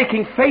and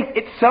making faith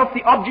itself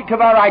the object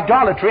of our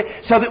idolatry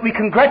so that we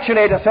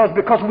congratulate ourselves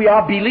because we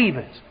are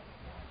believers.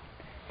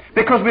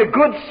 Because we're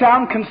good,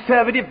 sound,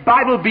 conservative,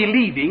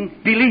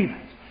 Bible-believing believers.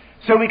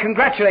 So we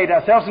congratulate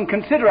ourselves and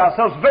consider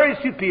ourselves very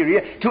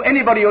superior to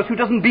anybody else who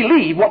doesn't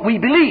believe what we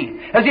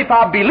believe, as if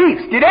our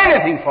beliefs did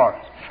anything for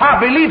us. Our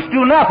beliefs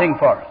do nothing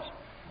for us,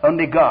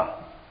 only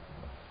God.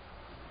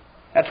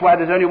 That's why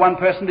there's only one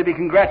person to be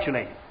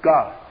congratulated,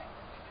 God.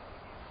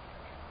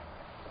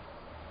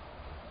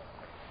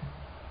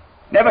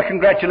 Never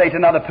congratulate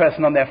another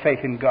person on their faith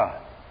in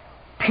God.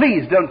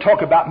 Please don't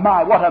talk about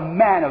what a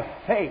man of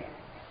faith.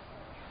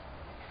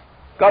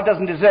 God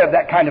doesn't deserve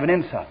that kind of an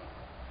insult.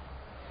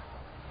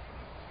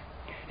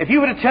 If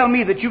you were to tell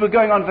me that you were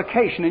going on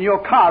vacation in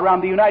your car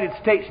around the United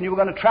States and you were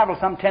going to travel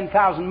some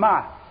 10,000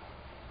 miles,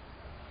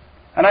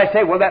 and I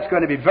say, well, that's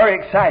going to be very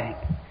exciting.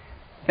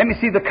 Let me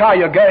see the car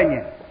you're going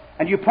in.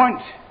 And you point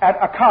at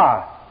a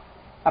car,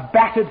 a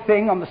battered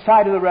thing on the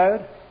side of the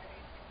road,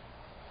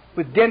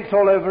 with dents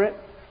all over it,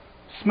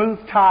 smooth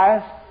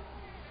tires.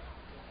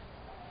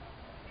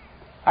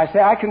 I say,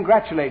 I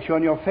congratulate you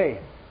on your faith.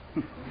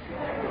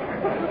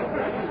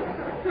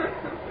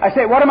 I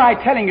say, what am I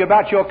telling you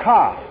about your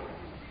car?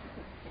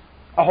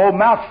 A whole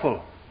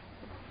mouthful.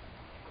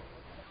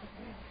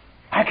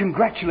 I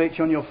congratulate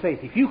you on your faith.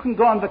 If you can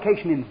go on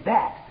vacation in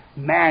that,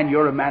 man,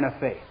 you're a man of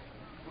faith.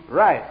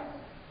 Right.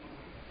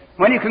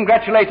 When you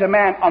congratulate a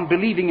man on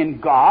believing in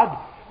God,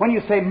 when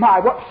you say, my,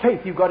 what faith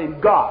you've got in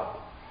God,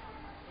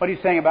 what are you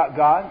saying about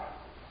God?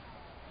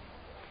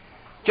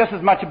 Just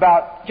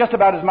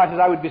about as much as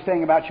I would be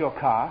saying about your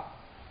car.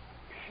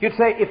 You'd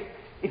say,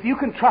 if you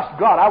can trust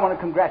God, I want to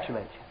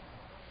congratulate you.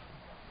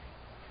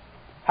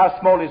 How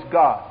small is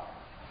God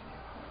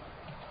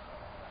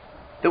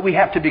that we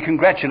have to be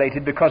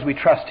congratulated because we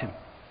trust Him?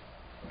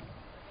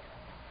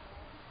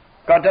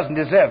 God doesn't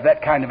deserve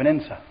that kind of an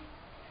insult.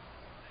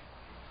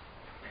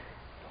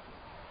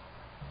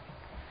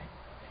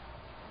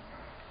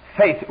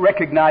 Faith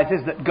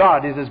recognizes that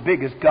God is as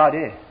big as God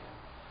is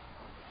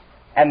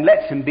and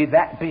lets Him be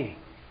that big.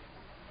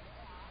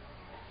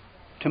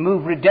 To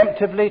move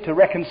redemptively, to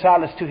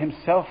reconcile us to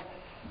Himself,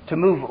 to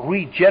move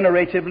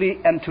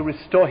regeneratively, and to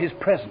restore His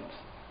presence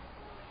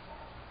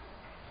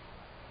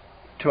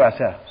to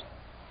ourselves.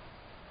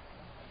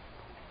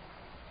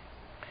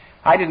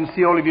 I didn't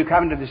see all of you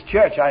coming to this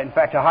church. In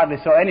fact, I hardly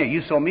saw any of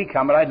you. You saw me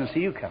come, but I didn't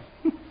see you come.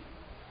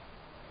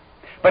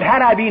 But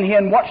had I been here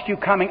and watched you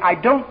coming, I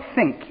don't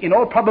think, in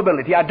all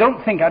probability, I'd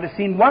have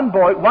seen one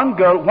boy, one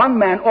girl, one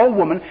man or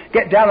woman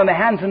get down on their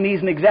hands and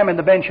knees and examine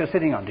the bench you're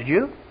sitting on. Did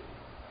you?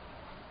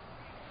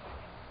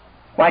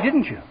 Why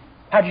didn't you?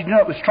 How did you know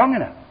it was strong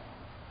enough?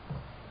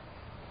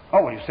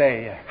 Oh, well, you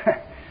say,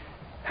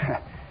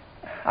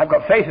 I've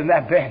got faith in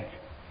that bench.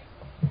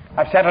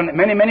 I've sat on it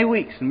many, many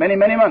weeks and many,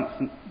 many months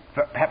and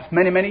perhaps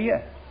many, many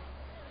years.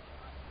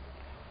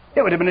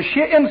 It would have been a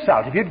sheer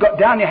insult if you'd got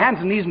down your hands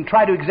and knees and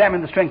tried to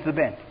examine the strength of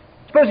the bench.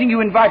 Supposing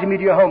you invited me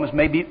to your home, as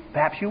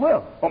perhaps you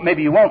will, or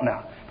maybe you won't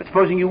now, but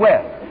supposing you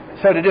will,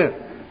 so to do.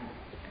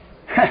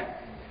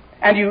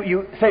 And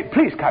you say,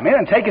 please come in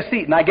and take a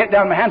seat, and I get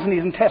down on my hands and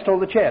knees and test all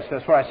the chairs.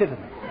 That's where I sit in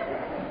them.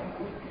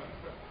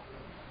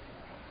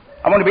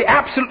 I want to be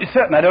absolutely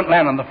certain I don't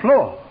land on the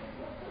floor.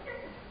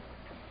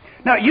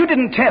 Now, you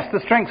didn't test the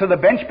strength of the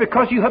bench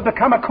because you have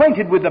become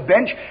acquainted with the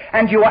bench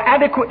and you are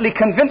adequately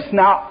convinced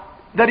now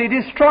that it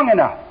is strong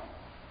enough.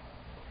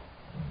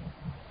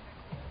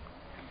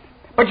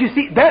 But you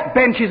see, that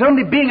bench is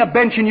only being a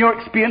bench in your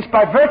experience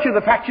by virtue of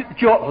the fact that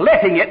you're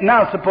letting it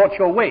now support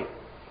your weight.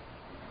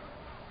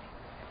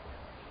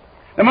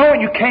 The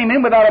moment you came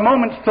in, without a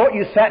moment's thought,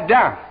 you sat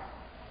down.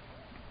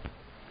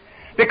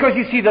 Because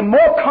you see, the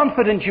more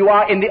confident you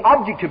are in the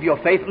object of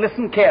your faith,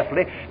 listen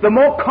carefully, the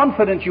more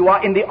confident you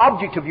are in the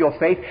object of your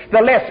faith, the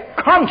less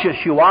conscious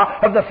you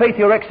are of the faith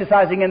you're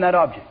exercising in that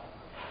object.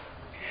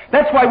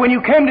 That's why when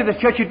you came to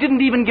this church, you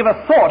didn't even give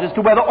a thought as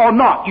to whether or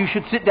not you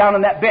should sit down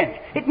on that bench.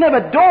 It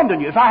never dawned on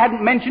you. If I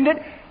hadn't mentioned it,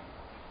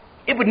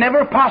 it would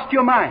never have passed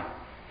your mind.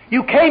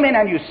 You came in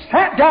and you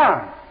sat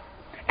down,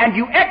 and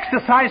you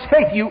exercised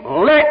faith. You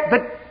let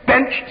the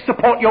bench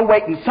support your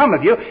weight, and some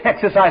of you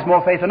exercise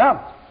more faith than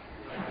others.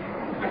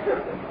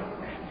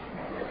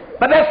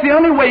 But that's the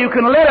only way you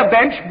can let a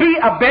bench be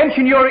a bench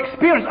in your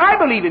experience. I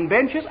believe in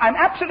benches. I'm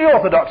absolutely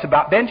orthodox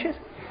about benches.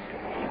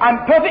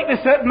 I'm perfectly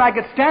certain I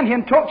could stand here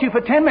and talk to you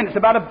for 10 minutes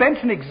about a bench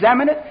and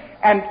examine it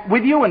and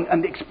with you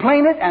and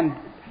explain it and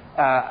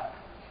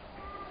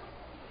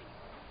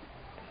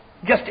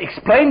just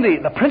explain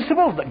the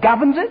principles that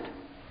governs it.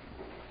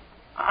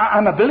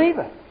 I'm a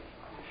believer.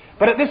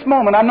 But at this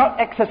moment, I'm not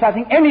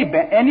exercising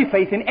any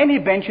faith in any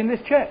bench in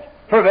this church.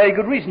 For a very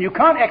good reason. You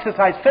can't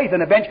exercise faith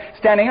in a bench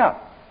standing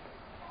up.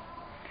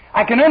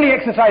 I can only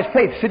exercise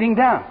faith sitting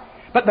down.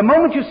 But the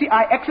moment you see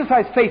I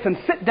exercise faith and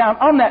sit down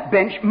on that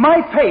bench,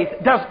 my faith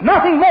does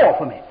nothing more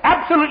for me.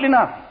 Absolutely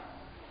nothing.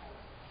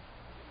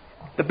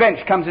 The bench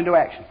comes into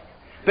action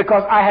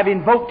because I have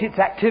invoked its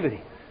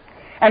activity.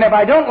 And if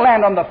I don't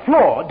land on the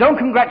floor, don't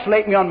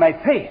congratulate me on my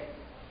faith.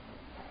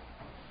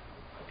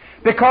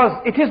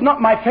 Because it is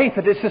not my faith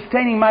that is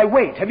sustaining my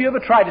weight. Have you ever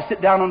tried to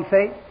sit down on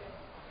faith?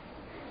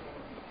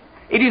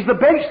 It is the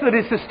bench that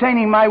is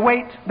sustaining my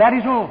weight, that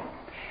is all.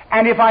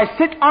 And if I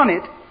sit on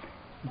it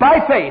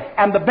by faith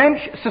and the bench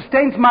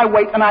sustains my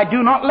weight and I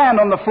do not land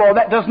on the floor,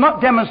 that does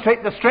not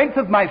demonstrate the strength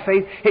of my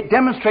faith. It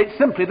demonstrates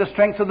simply the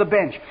strength of the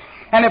bench.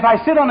 And if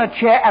I sit on a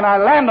chair and I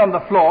land on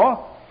the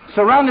floor,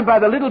 surrounded by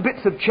the little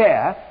bits of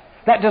chair,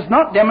 that does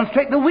not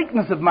demonstrate the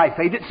weakness of my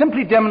faith. It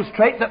simply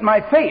demonstrates that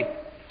my faith,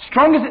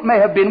 strong as it may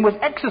have been, was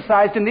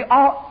exercised in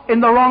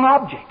the wrong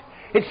object.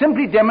 It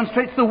simply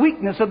demonstrates the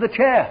weakness of the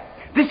chair.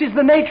 This is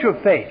the nature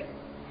of faith.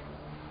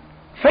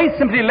 Faith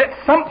simply lets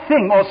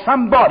something or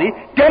somebody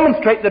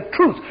demonstrate the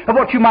truth of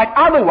what you might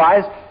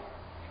otherwise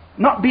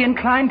not be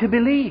inclined to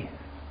believe.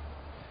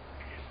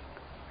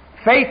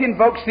 Faith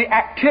invokes the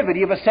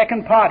activity of a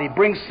second party,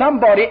 brings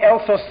somebody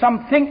else or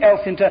something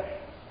else into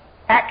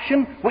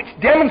action, which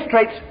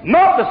demonstrates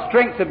not the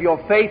strength of your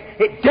faith,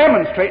 it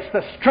demonstrates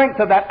the strength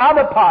of that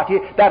other party,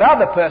 that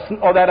other person,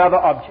 or that other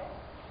object.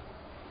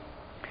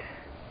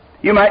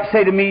 You might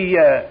say to me,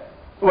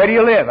 where do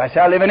you live? I say,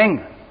 I live in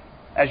England,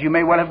 as you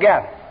may well have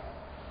gathered.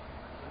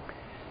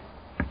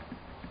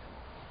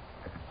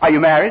 Are you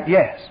married?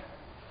 Yes.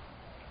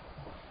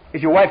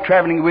 Is your wife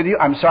traveling with you?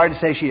 I'm sorry to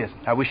say she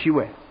isn't. I wish she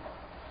were.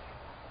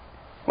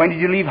 When did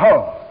you leave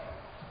home?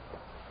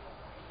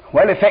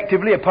 Well,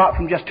 effectively, apart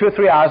from just 2 or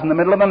 3 hours in the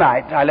middle of the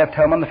night, I left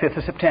home on the 5th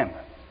of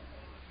September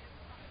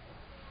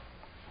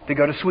to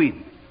go to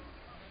Sweden,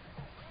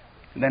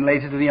 and then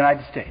later to the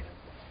United States.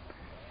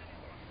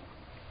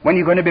 When are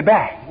you going to be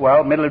back?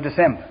 Well, middle of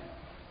December.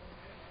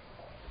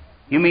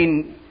 You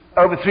mean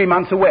over 3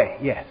 months away?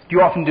 Yes. Do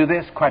you often do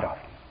this? Quite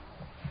often.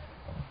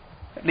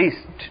 At least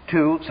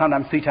 2,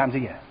 sometimes 3 times a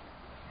year.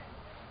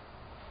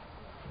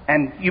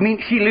 And you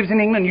mean she lives in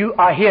England, you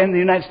are here in the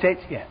United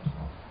States? Yes.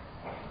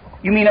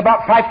 You mean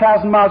about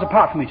 5,000 miles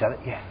apart from each other?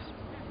 Yes.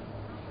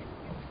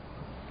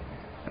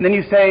 And then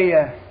you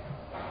say,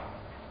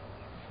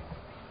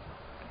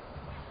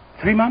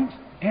 3 months?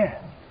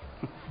 Yes.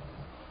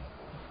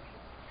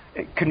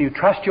 Can you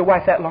trust your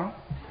wife that long?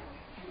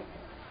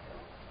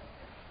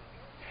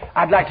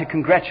 I'd like to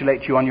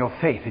congratulate you on your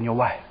faith in your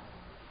wife.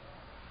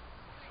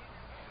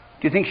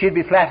 Do you think she'd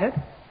be flattered?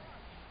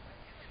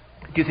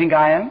 Do you think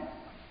I am?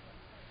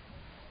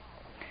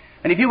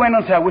 And if you went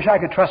on to say, I wish I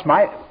could trust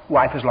my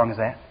wife as long as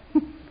that,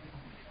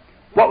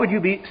 what would you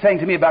be saying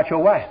to me about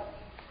your wife?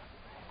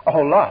 A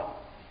whole lot.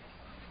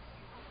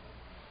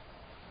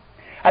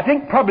 I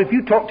think probably if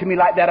you talked to me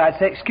like that, I'd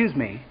say, excuse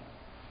me,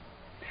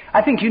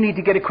 I think you need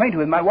to get acquainted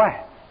with my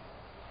wife.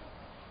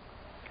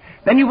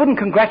 Then you wouldn't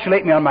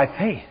congratulate me on my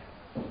faith.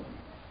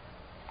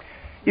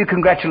 You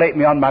congratulate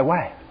me on my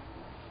wife.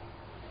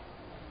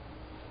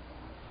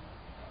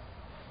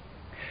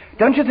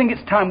 Don't you think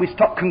it's time we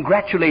stop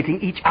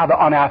congratulating each other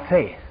on our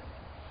faith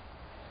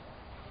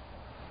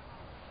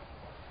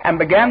and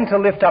began to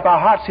lift up our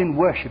hearts in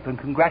worship and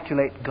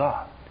congratulate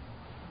God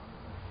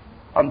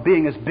on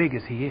being as big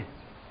as He is?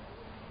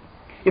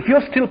 If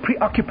you're still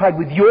preoccupied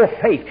with your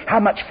faith, how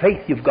much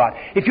faith you've got.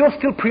 If you're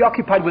still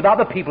preoccupied with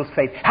other people's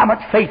faith, how much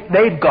faith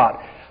they've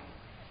got,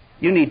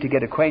 you need to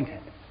get acquainted.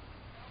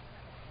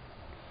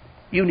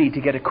 You need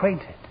to get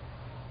acquainted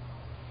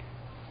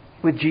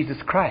with Jesus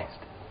Christ.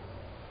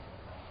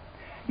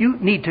 You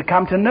need to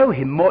come to know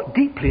Him more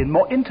deeply and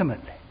more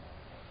intimately.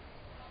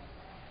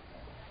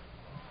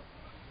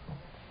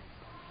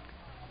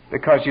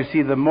 Because you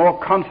see, the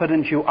more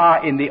confident you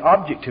are in the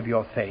object of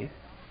your faith,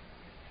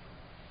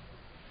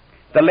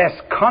 the less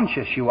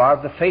conscious you are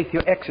of the faith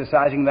you're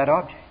exercising that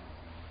object.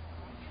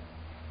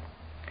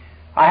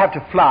 I have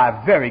to fly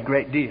a very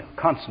great deal,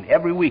 constantly.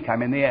 Every week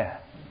I'm in the air.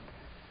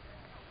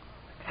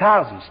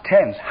 Thousands,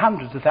 tens,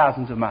 hundreds of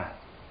thousands of miles.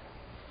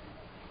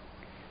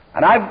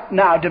 And I've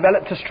now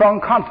developed a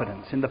strong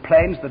confidence in the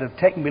planes that have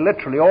taken me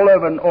literally all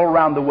over and all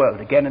around the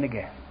world, again and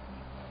again.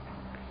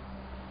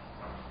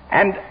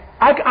 And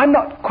I'm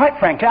not, quite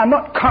frankly, I'm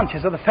not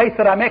conscious of the faith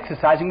that I'm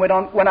exercising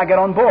when I get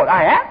on board.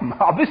 I am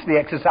obviously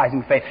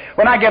exercising faith.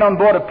 When I get on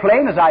board a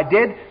plane, as I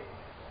did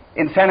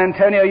in San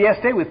Antonio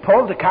yesterday with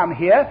Paul to come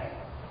here,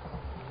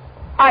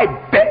 I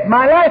bet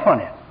my life on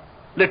it.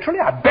 Literally,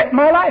 I bet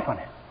my life on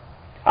it.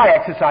 I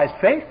exercised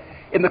faith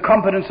in the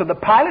competence of the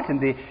pilot,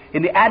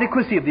 in the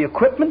adequacy of the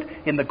equipment,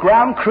 in the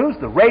ground crews,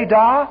 the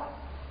radar,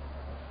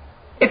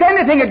 If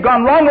anything had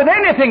gone wrong with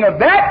anything of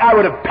that, I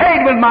would have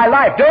paid with my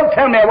life. Don't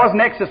tell me I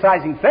wasn't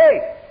exercising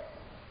faith.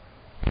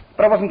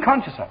 But I wasn't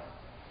conscious of it.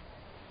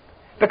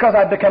 Because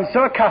I'd become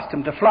so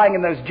accustomed to flying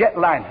in those jet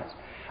liners.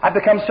 I'd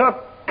become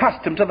so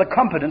accustomed to the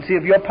competency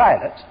of your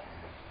pilots.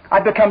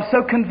 I'd become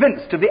so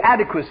convinced of the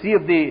adequacy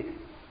of the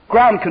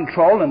ground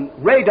control and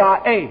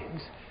radar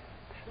aids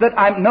that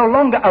I'm no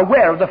longer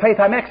aware of the faith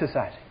I'm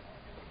exercising.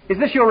 Is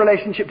this your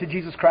relationship to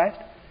Jesus Christ?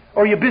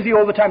 Or are you busy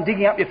all the time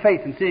digging up your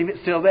faith and seeing if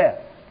it's still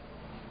there?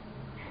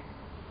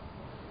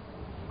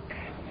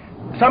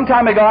 Some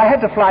time ago I had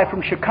to fly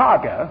from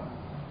Chicago,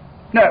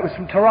 no, it was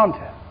from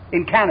Toronto,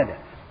 in Canada,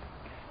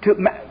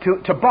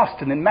 to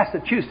Boston in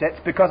Massachusetts,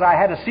 because I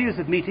had a series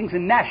of meetings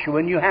in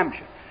Nashua, New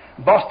Hampshire.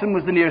 Boston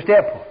was the nearest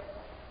airport.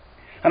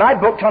 And I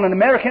booked on an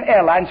American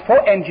Airlines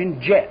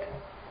 4-engine jet.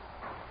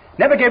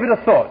 Never gave it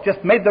a thought,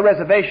 just made the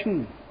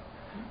reservation,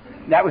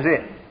 that was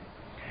it.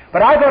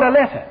 But I got a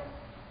letter.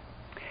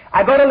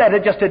 I got a letter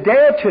just a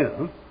day or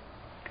two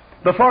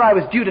before I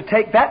was due to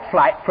take that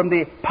flight from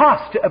the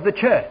pastor of the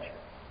church.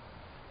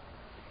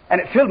 And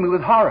it filled me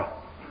with horror.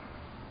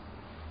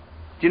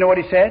 Do you know what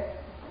he said?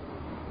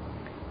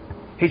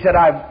 He said,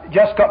 I've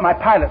just got my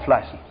pilot's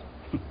license.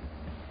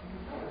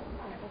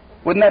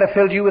 Wouldn't that have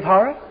filled you with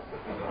horror?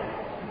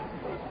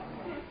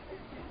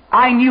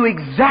 I knew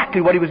exactly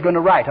what he was going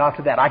to write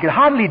after that. I could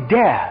hardly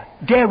dare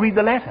read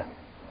the letter.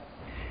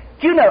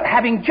 Do you know,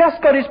 having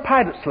just got his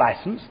pilot's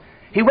license,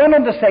 he went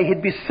on to say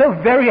he'd be so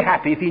very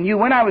happy if he knew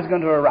when I was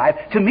going to arrive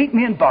to meet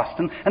me in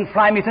Boston and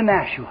fly me to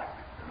Nashua.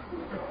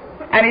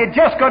 And he had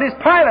just got his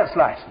pilot's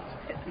license.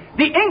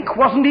 The ink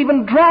wasn't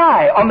even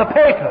dry on the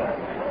paper.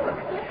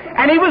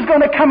 And he was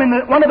going to come in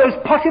one of those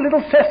potty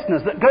little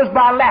Cessnas that goes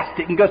by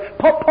elastic and goes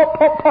pop, pop,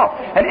 pop, pop.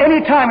 And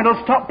any time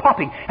it'll stop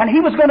popping. And he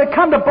was going to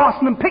come to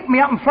Boston and pick me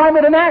up and fly me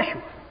to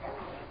Nashua.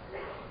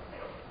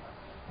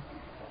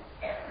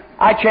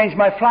 I changed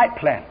my flight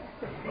plan.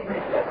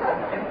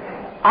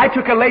 I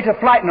took a later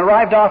flight and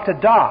arrived after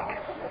dark.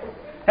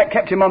 That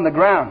kept him on the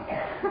ground.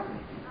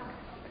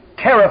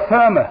 Terra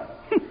firma.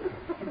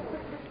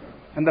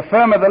 And the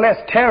firmer, the less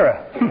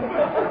terror.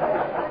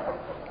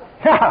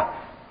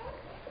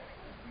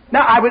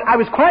 Now, I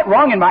was quite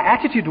wrong in my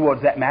attitude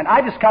towards that man.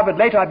 I discovered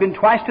later I'd been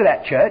twice to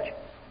that church,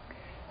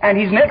 and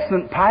he's an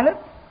excellent pilot.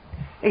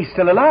 He's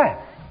still alive.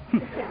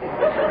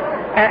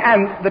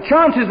 and the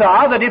chances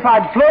are that if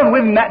I'd flown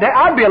with him that day,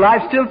 I'd be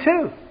alive still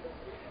too.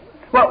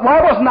 Well,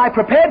 why wasn't I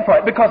prepared for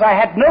it? Because I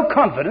had no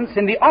confidence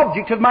in the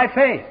object of my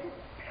faith.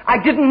 I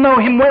didn't know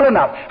him well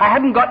enough. I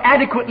hadn't got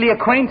adequately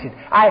acquainted.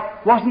 I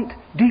wasn't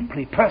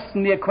deeply,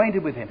 personally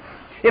acquainted with him.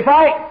 If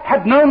I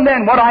had known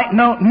then what I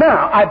know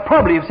now, I'd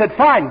probably have said,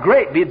 fine,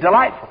 great, be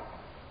delightful.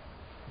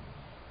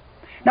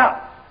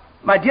 Now,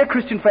 my dear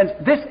Christian friends,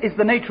 this is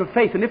the nature of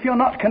faith, and if you're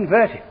not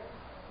converted,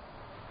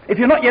 if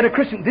you're not yet a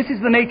Christian, this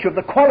is the nature of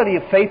the quality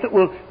of faith that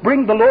will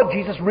bring the Lord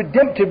Jesus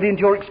redemptively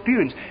into your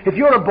experience. If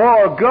you're a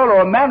boy or a girl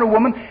or a man or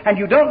woman and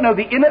you don't know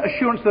the inner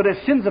assurance that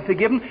his sins are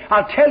forgiven,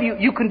 I'll tell you,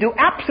 you can do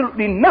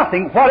absolutely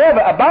nothing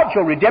whatever about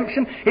your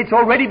redemption. It's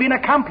already been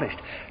accomplished.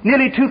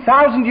 Nearly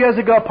 2,000 years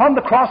ago upon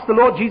the cross, the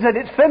Lord Jesus said,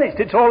 it's finished,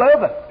 it's all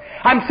over.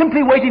 I'm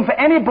simply waiting for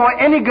any boy,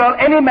 any girl,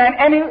 any man,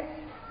 any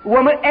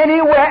woman,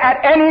 anywhere,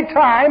 at any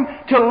time,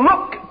 to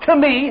look to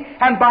me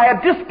and by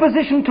a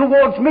disposition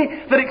towards me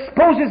that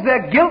exposes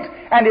their guilt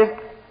and is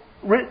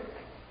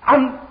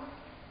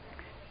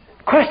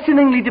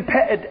unquestioningly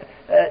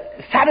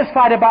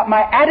satisfied about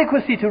my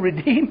adequacy to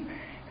redeem.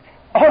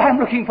 All I'm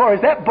looking for is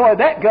that boy,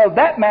 that girl,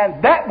 that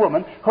man, that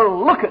woman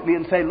who'll look at me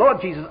and say,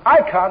 Lord Jesus,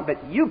 I can't, but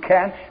you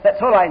can.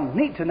 That's all I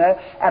need to know.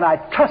 And I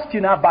trust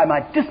you now by my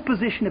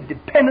disposition of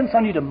dependence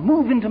on you to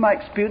move into my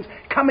experience,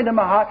 come into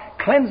my heart,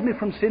 cleanse me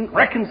from sin,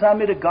 reconcile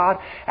me to God,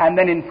 and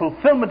then in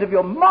fulfillment of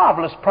your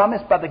marvelous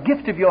promise, by the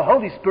gift of your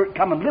Holy Spirit,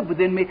 come and live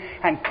within me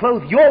and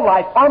clothe your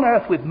life on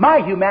earth with my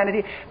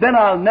humanity. Then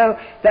I'll know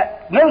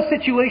that no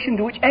situation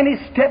to which any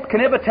step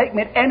can ever take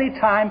me at any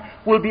time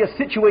will be a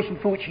situation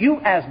for which you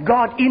as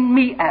God in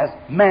me as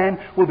man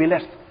will be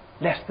less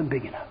than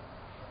big enough.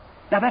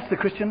 Now that's the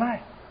Christian life.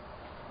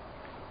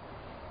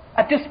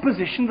 A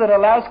disposition that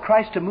allows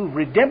Christ to move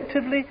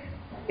redemptively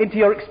into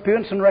your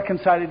experience and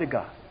reconcile you to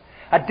God.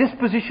 A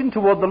disposition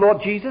toward the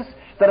Lord Jesus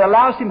that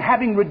allows him,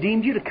 having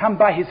redeemed you, to come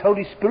by his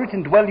Holy Spirit,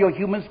 indwell your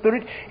human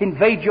spirit,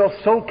 invade your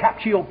soul,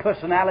 capture your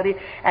personality,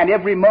 and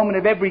every moment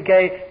of every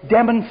day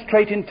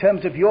demonstrate in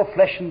terms of your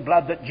flesh and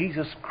blood that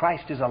Jesus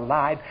Christ is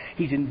alive,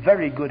 he's in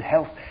very good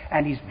health,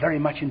 and he's very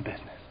much in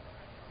business.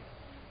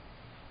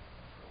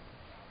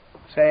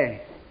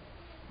 Say,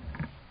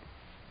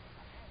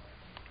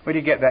 where do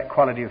you get that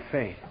quality of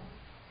faith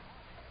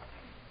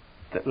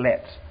that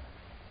lets?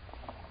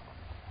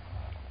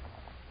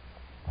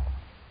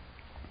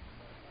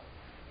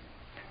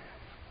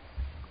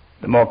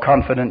 The more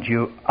confident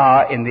you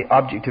are in the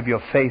object of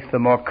your faith, the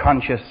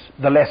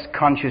less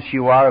conscious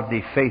you are of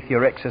the faith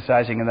you're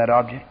exercising in that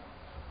object.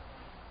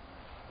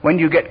 When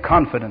you get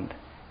confident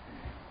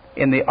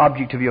in the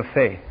object of your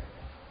faith,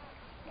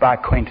 by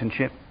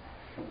acquaintanceship,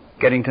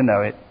 getting to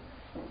know it,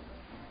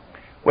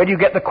 Where do you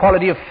get the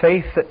quality of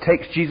faith that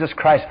takes Jesus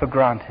Christ for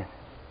granted?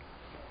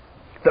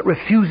 That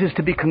refuses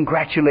to be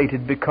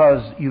congratulated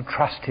because you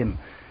trust him?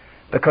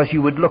 Because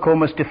you would look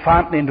almost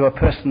defiantly into a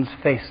person's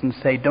face and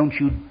say, don't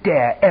you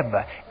dare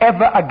ever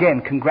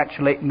again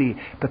congratulate me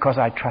because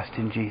I trust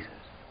in Jesus.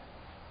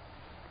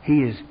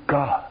 He is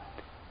God.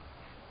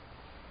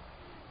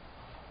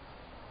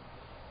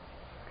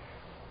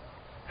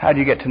 How do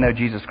you get to know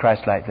Jesus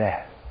Christ like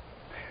that?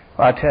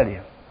 Well, I'll tell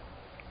you.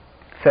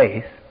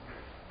 Faith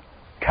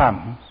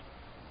comes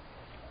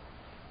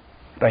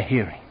by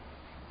hearing.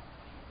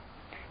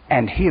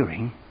 And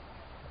hearing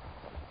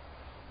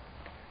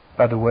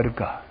by the Word of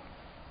God.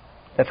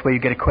 That's where you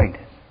get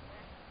acquainted.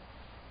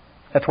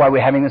 That's why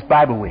we're having this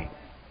Bible week.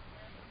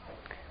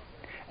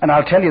 And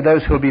I'll tell you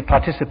those who will be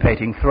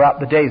participating throughout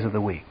the days of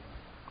the week.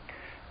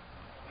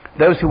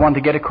 Those who want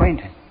to get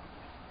acquainted.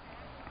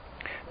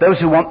 Those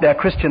who want their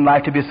Christian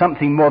life to be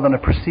something more than a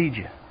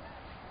procedure.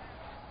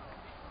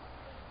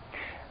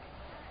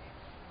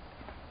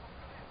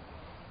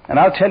 And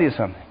I'll tell you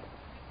something,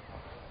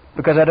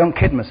 because I don't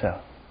kid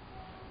myself.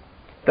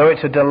 Though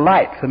it's a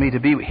delight for me to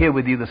be here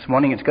with you this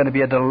morning, it's going to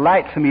be a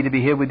delight for me to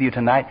be here with you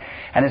tonight,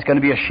 and it's going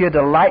to be a sheer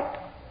delight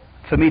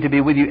for me to be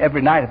with you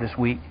every night of this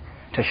week,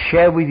 to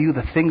share with you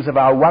the things of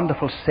our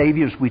wonderful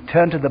Savior as we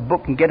turn to the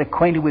book and get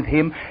acquainted with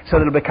him, so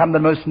that it'll become the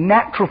most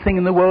natural thing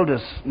in the world,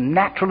 as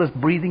natural as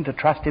breathing, to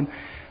trust him.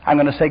 I'm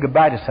going to say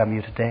goodbye to some of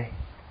you today,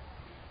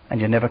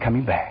 and you're never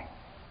coming back.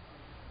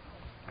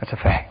 That's a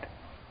fact.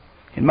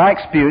 In my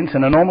experience,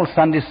 in a normal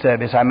Sunday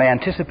service, I may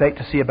anticipate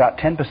to see about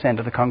 10%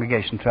 of the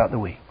congregation throughout the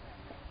week.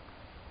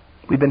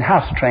 We've been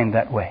house-trained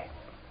that way.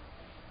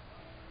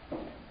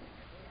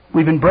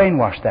 We've been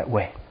brainwashed that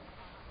way.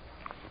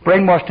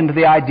 Brainwashed into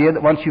the idea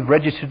that once you've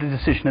registered a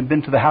decision and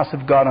been to the house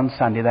of God on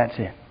Sunday, that's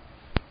it.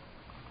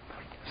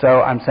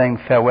 So I'm saying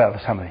farewell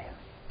to some of you.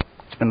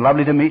 It's been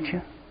lovely to meet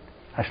you.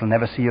 I shall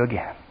never see you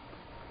again.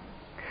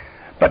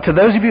 But to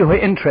those of you who are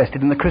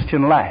interested in the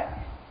Christian life,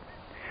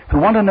 who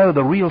want to know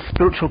the real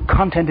spiritual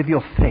content of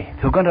your faith,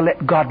 who are going to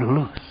let God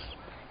loose,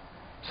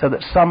 so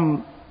that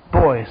some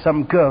boy,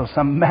 some girl,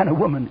 some man or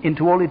woman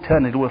into all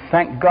eternity will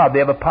thank God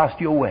they ever passed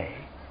your way.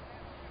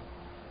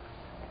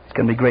 It's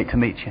going to be great to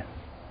meet you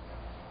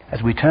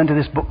as we turn to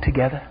this book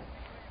together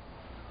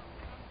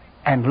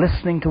and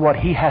listening to what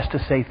he has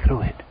to say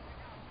through it.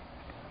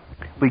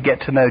 We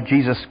get to know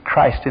Jesus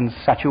Christ in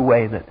such a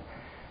way that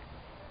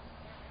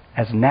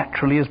as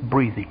naturally as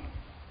breathing,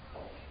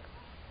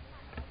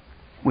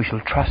 we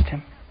shall trust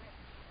him,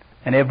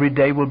 and every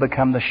day will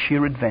become the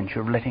sheer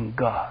adventure of letting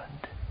God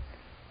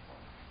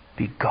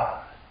be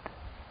God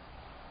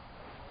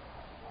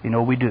in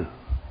all we do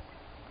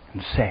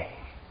and say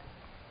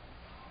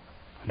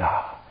and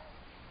are.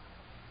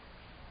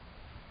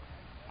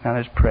 Now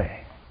let's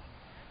pray.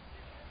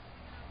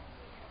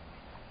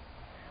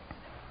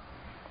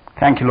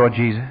 Thank you, Lord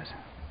Jesus,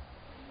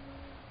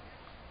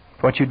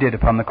 for what you did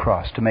upon the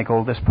cross to make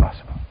all this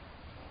possible.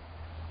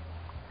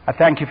 I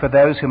thank you for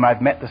those whom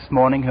I've met this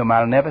morning, whom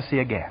I'll never see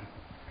again.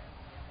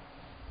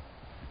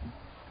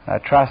 I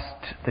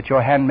trust that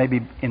your hand may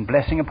be in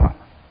blessing upon them,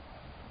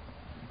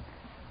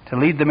 to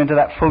lead them into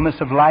that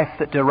fullness of life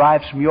that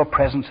derives from your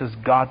presence as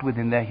God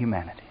within their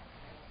humanity.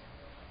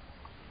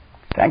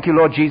 Thank you,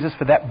 Lord Jesus,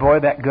 for that boy,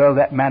 that girl,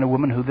 that man or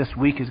woman who this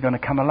week is going to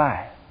come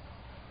alive,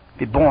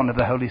 be born of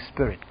the Holy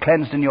Spirit,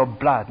 cleansed in your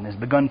blood, and has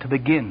begun to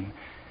begin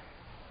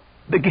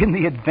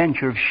the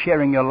adventure of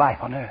sharing your life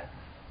on earth.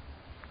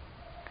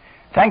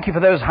 Thank you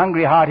for those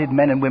hungry-hearted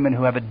men and women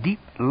who have a deep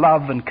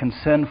love and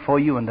concern for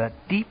you and a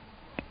deep,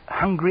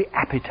 hungry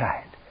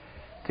appetite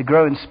to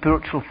grow in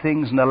spiritual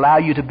things and allow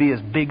you to be as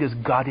big as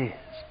God is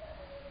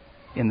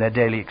in their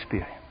daily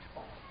experience.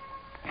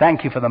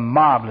 Thank you for the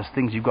marvelous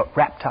things you've got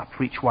wrapped up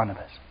for each one of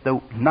us,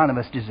 though none of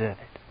us deserve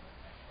it,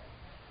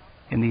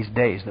 in these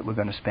days that we're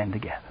going to spend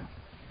together.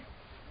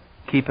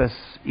 Keep us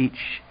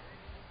each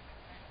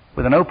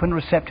with an open,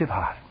 receptive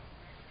heart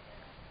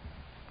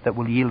that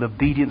will yield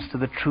obedience to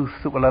the truth,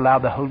 that will allow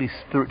the Holy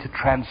Spirit to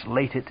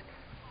translate it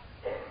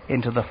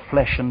into the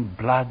flesh and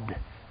blood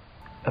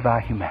of our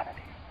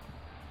humanity.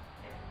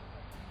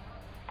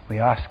 We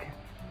ask it,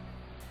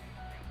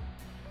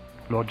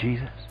 Lord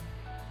Jesus,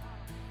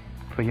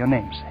 for your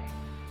name's sake.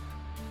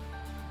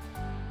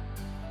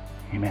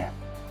 Amen.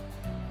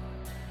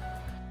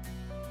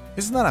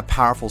 Isn't that a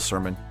powerful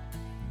sermon?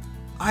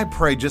 I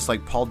pray, just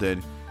like Paul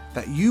did,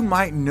 that you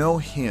might know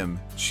him,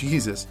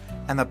 Jesus,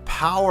 and the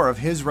power of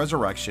his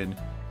resurrection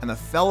and the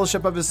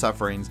fellowship of his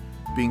sufferings,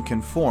 being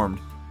conformed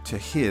to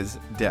his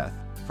death,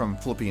 from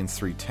Philippians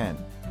 3:10.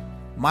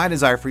 My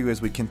desire for you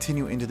as we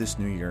continue into this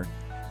new year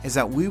is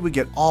that we would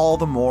get all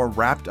the more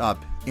wrapped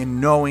up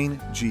in knowing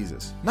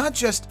Jesus. Not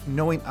just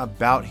knowing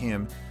about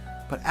him,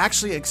 but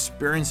actually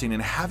experiencing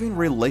and having a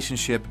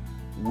relationship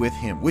with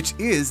him, which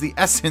is the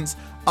essence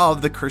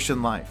of the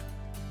Christian life.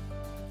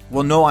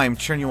 Well, no, I am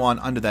cheering you on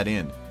unto that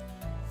end.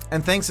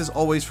 And thanks as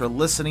always for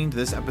listening to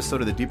this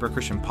episode of the Deeper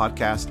Christian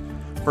Podcast.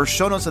 For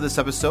show notes of this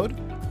episode,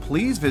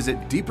 please visit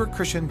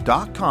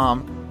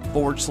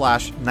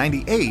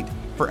deeperchristian.com/98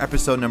 for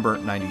episode number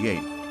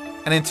 98.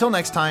 And until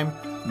next time,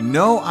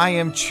 know I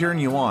am cheering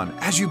you on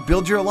as you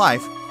build your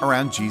life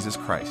around Jesus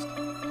Christ.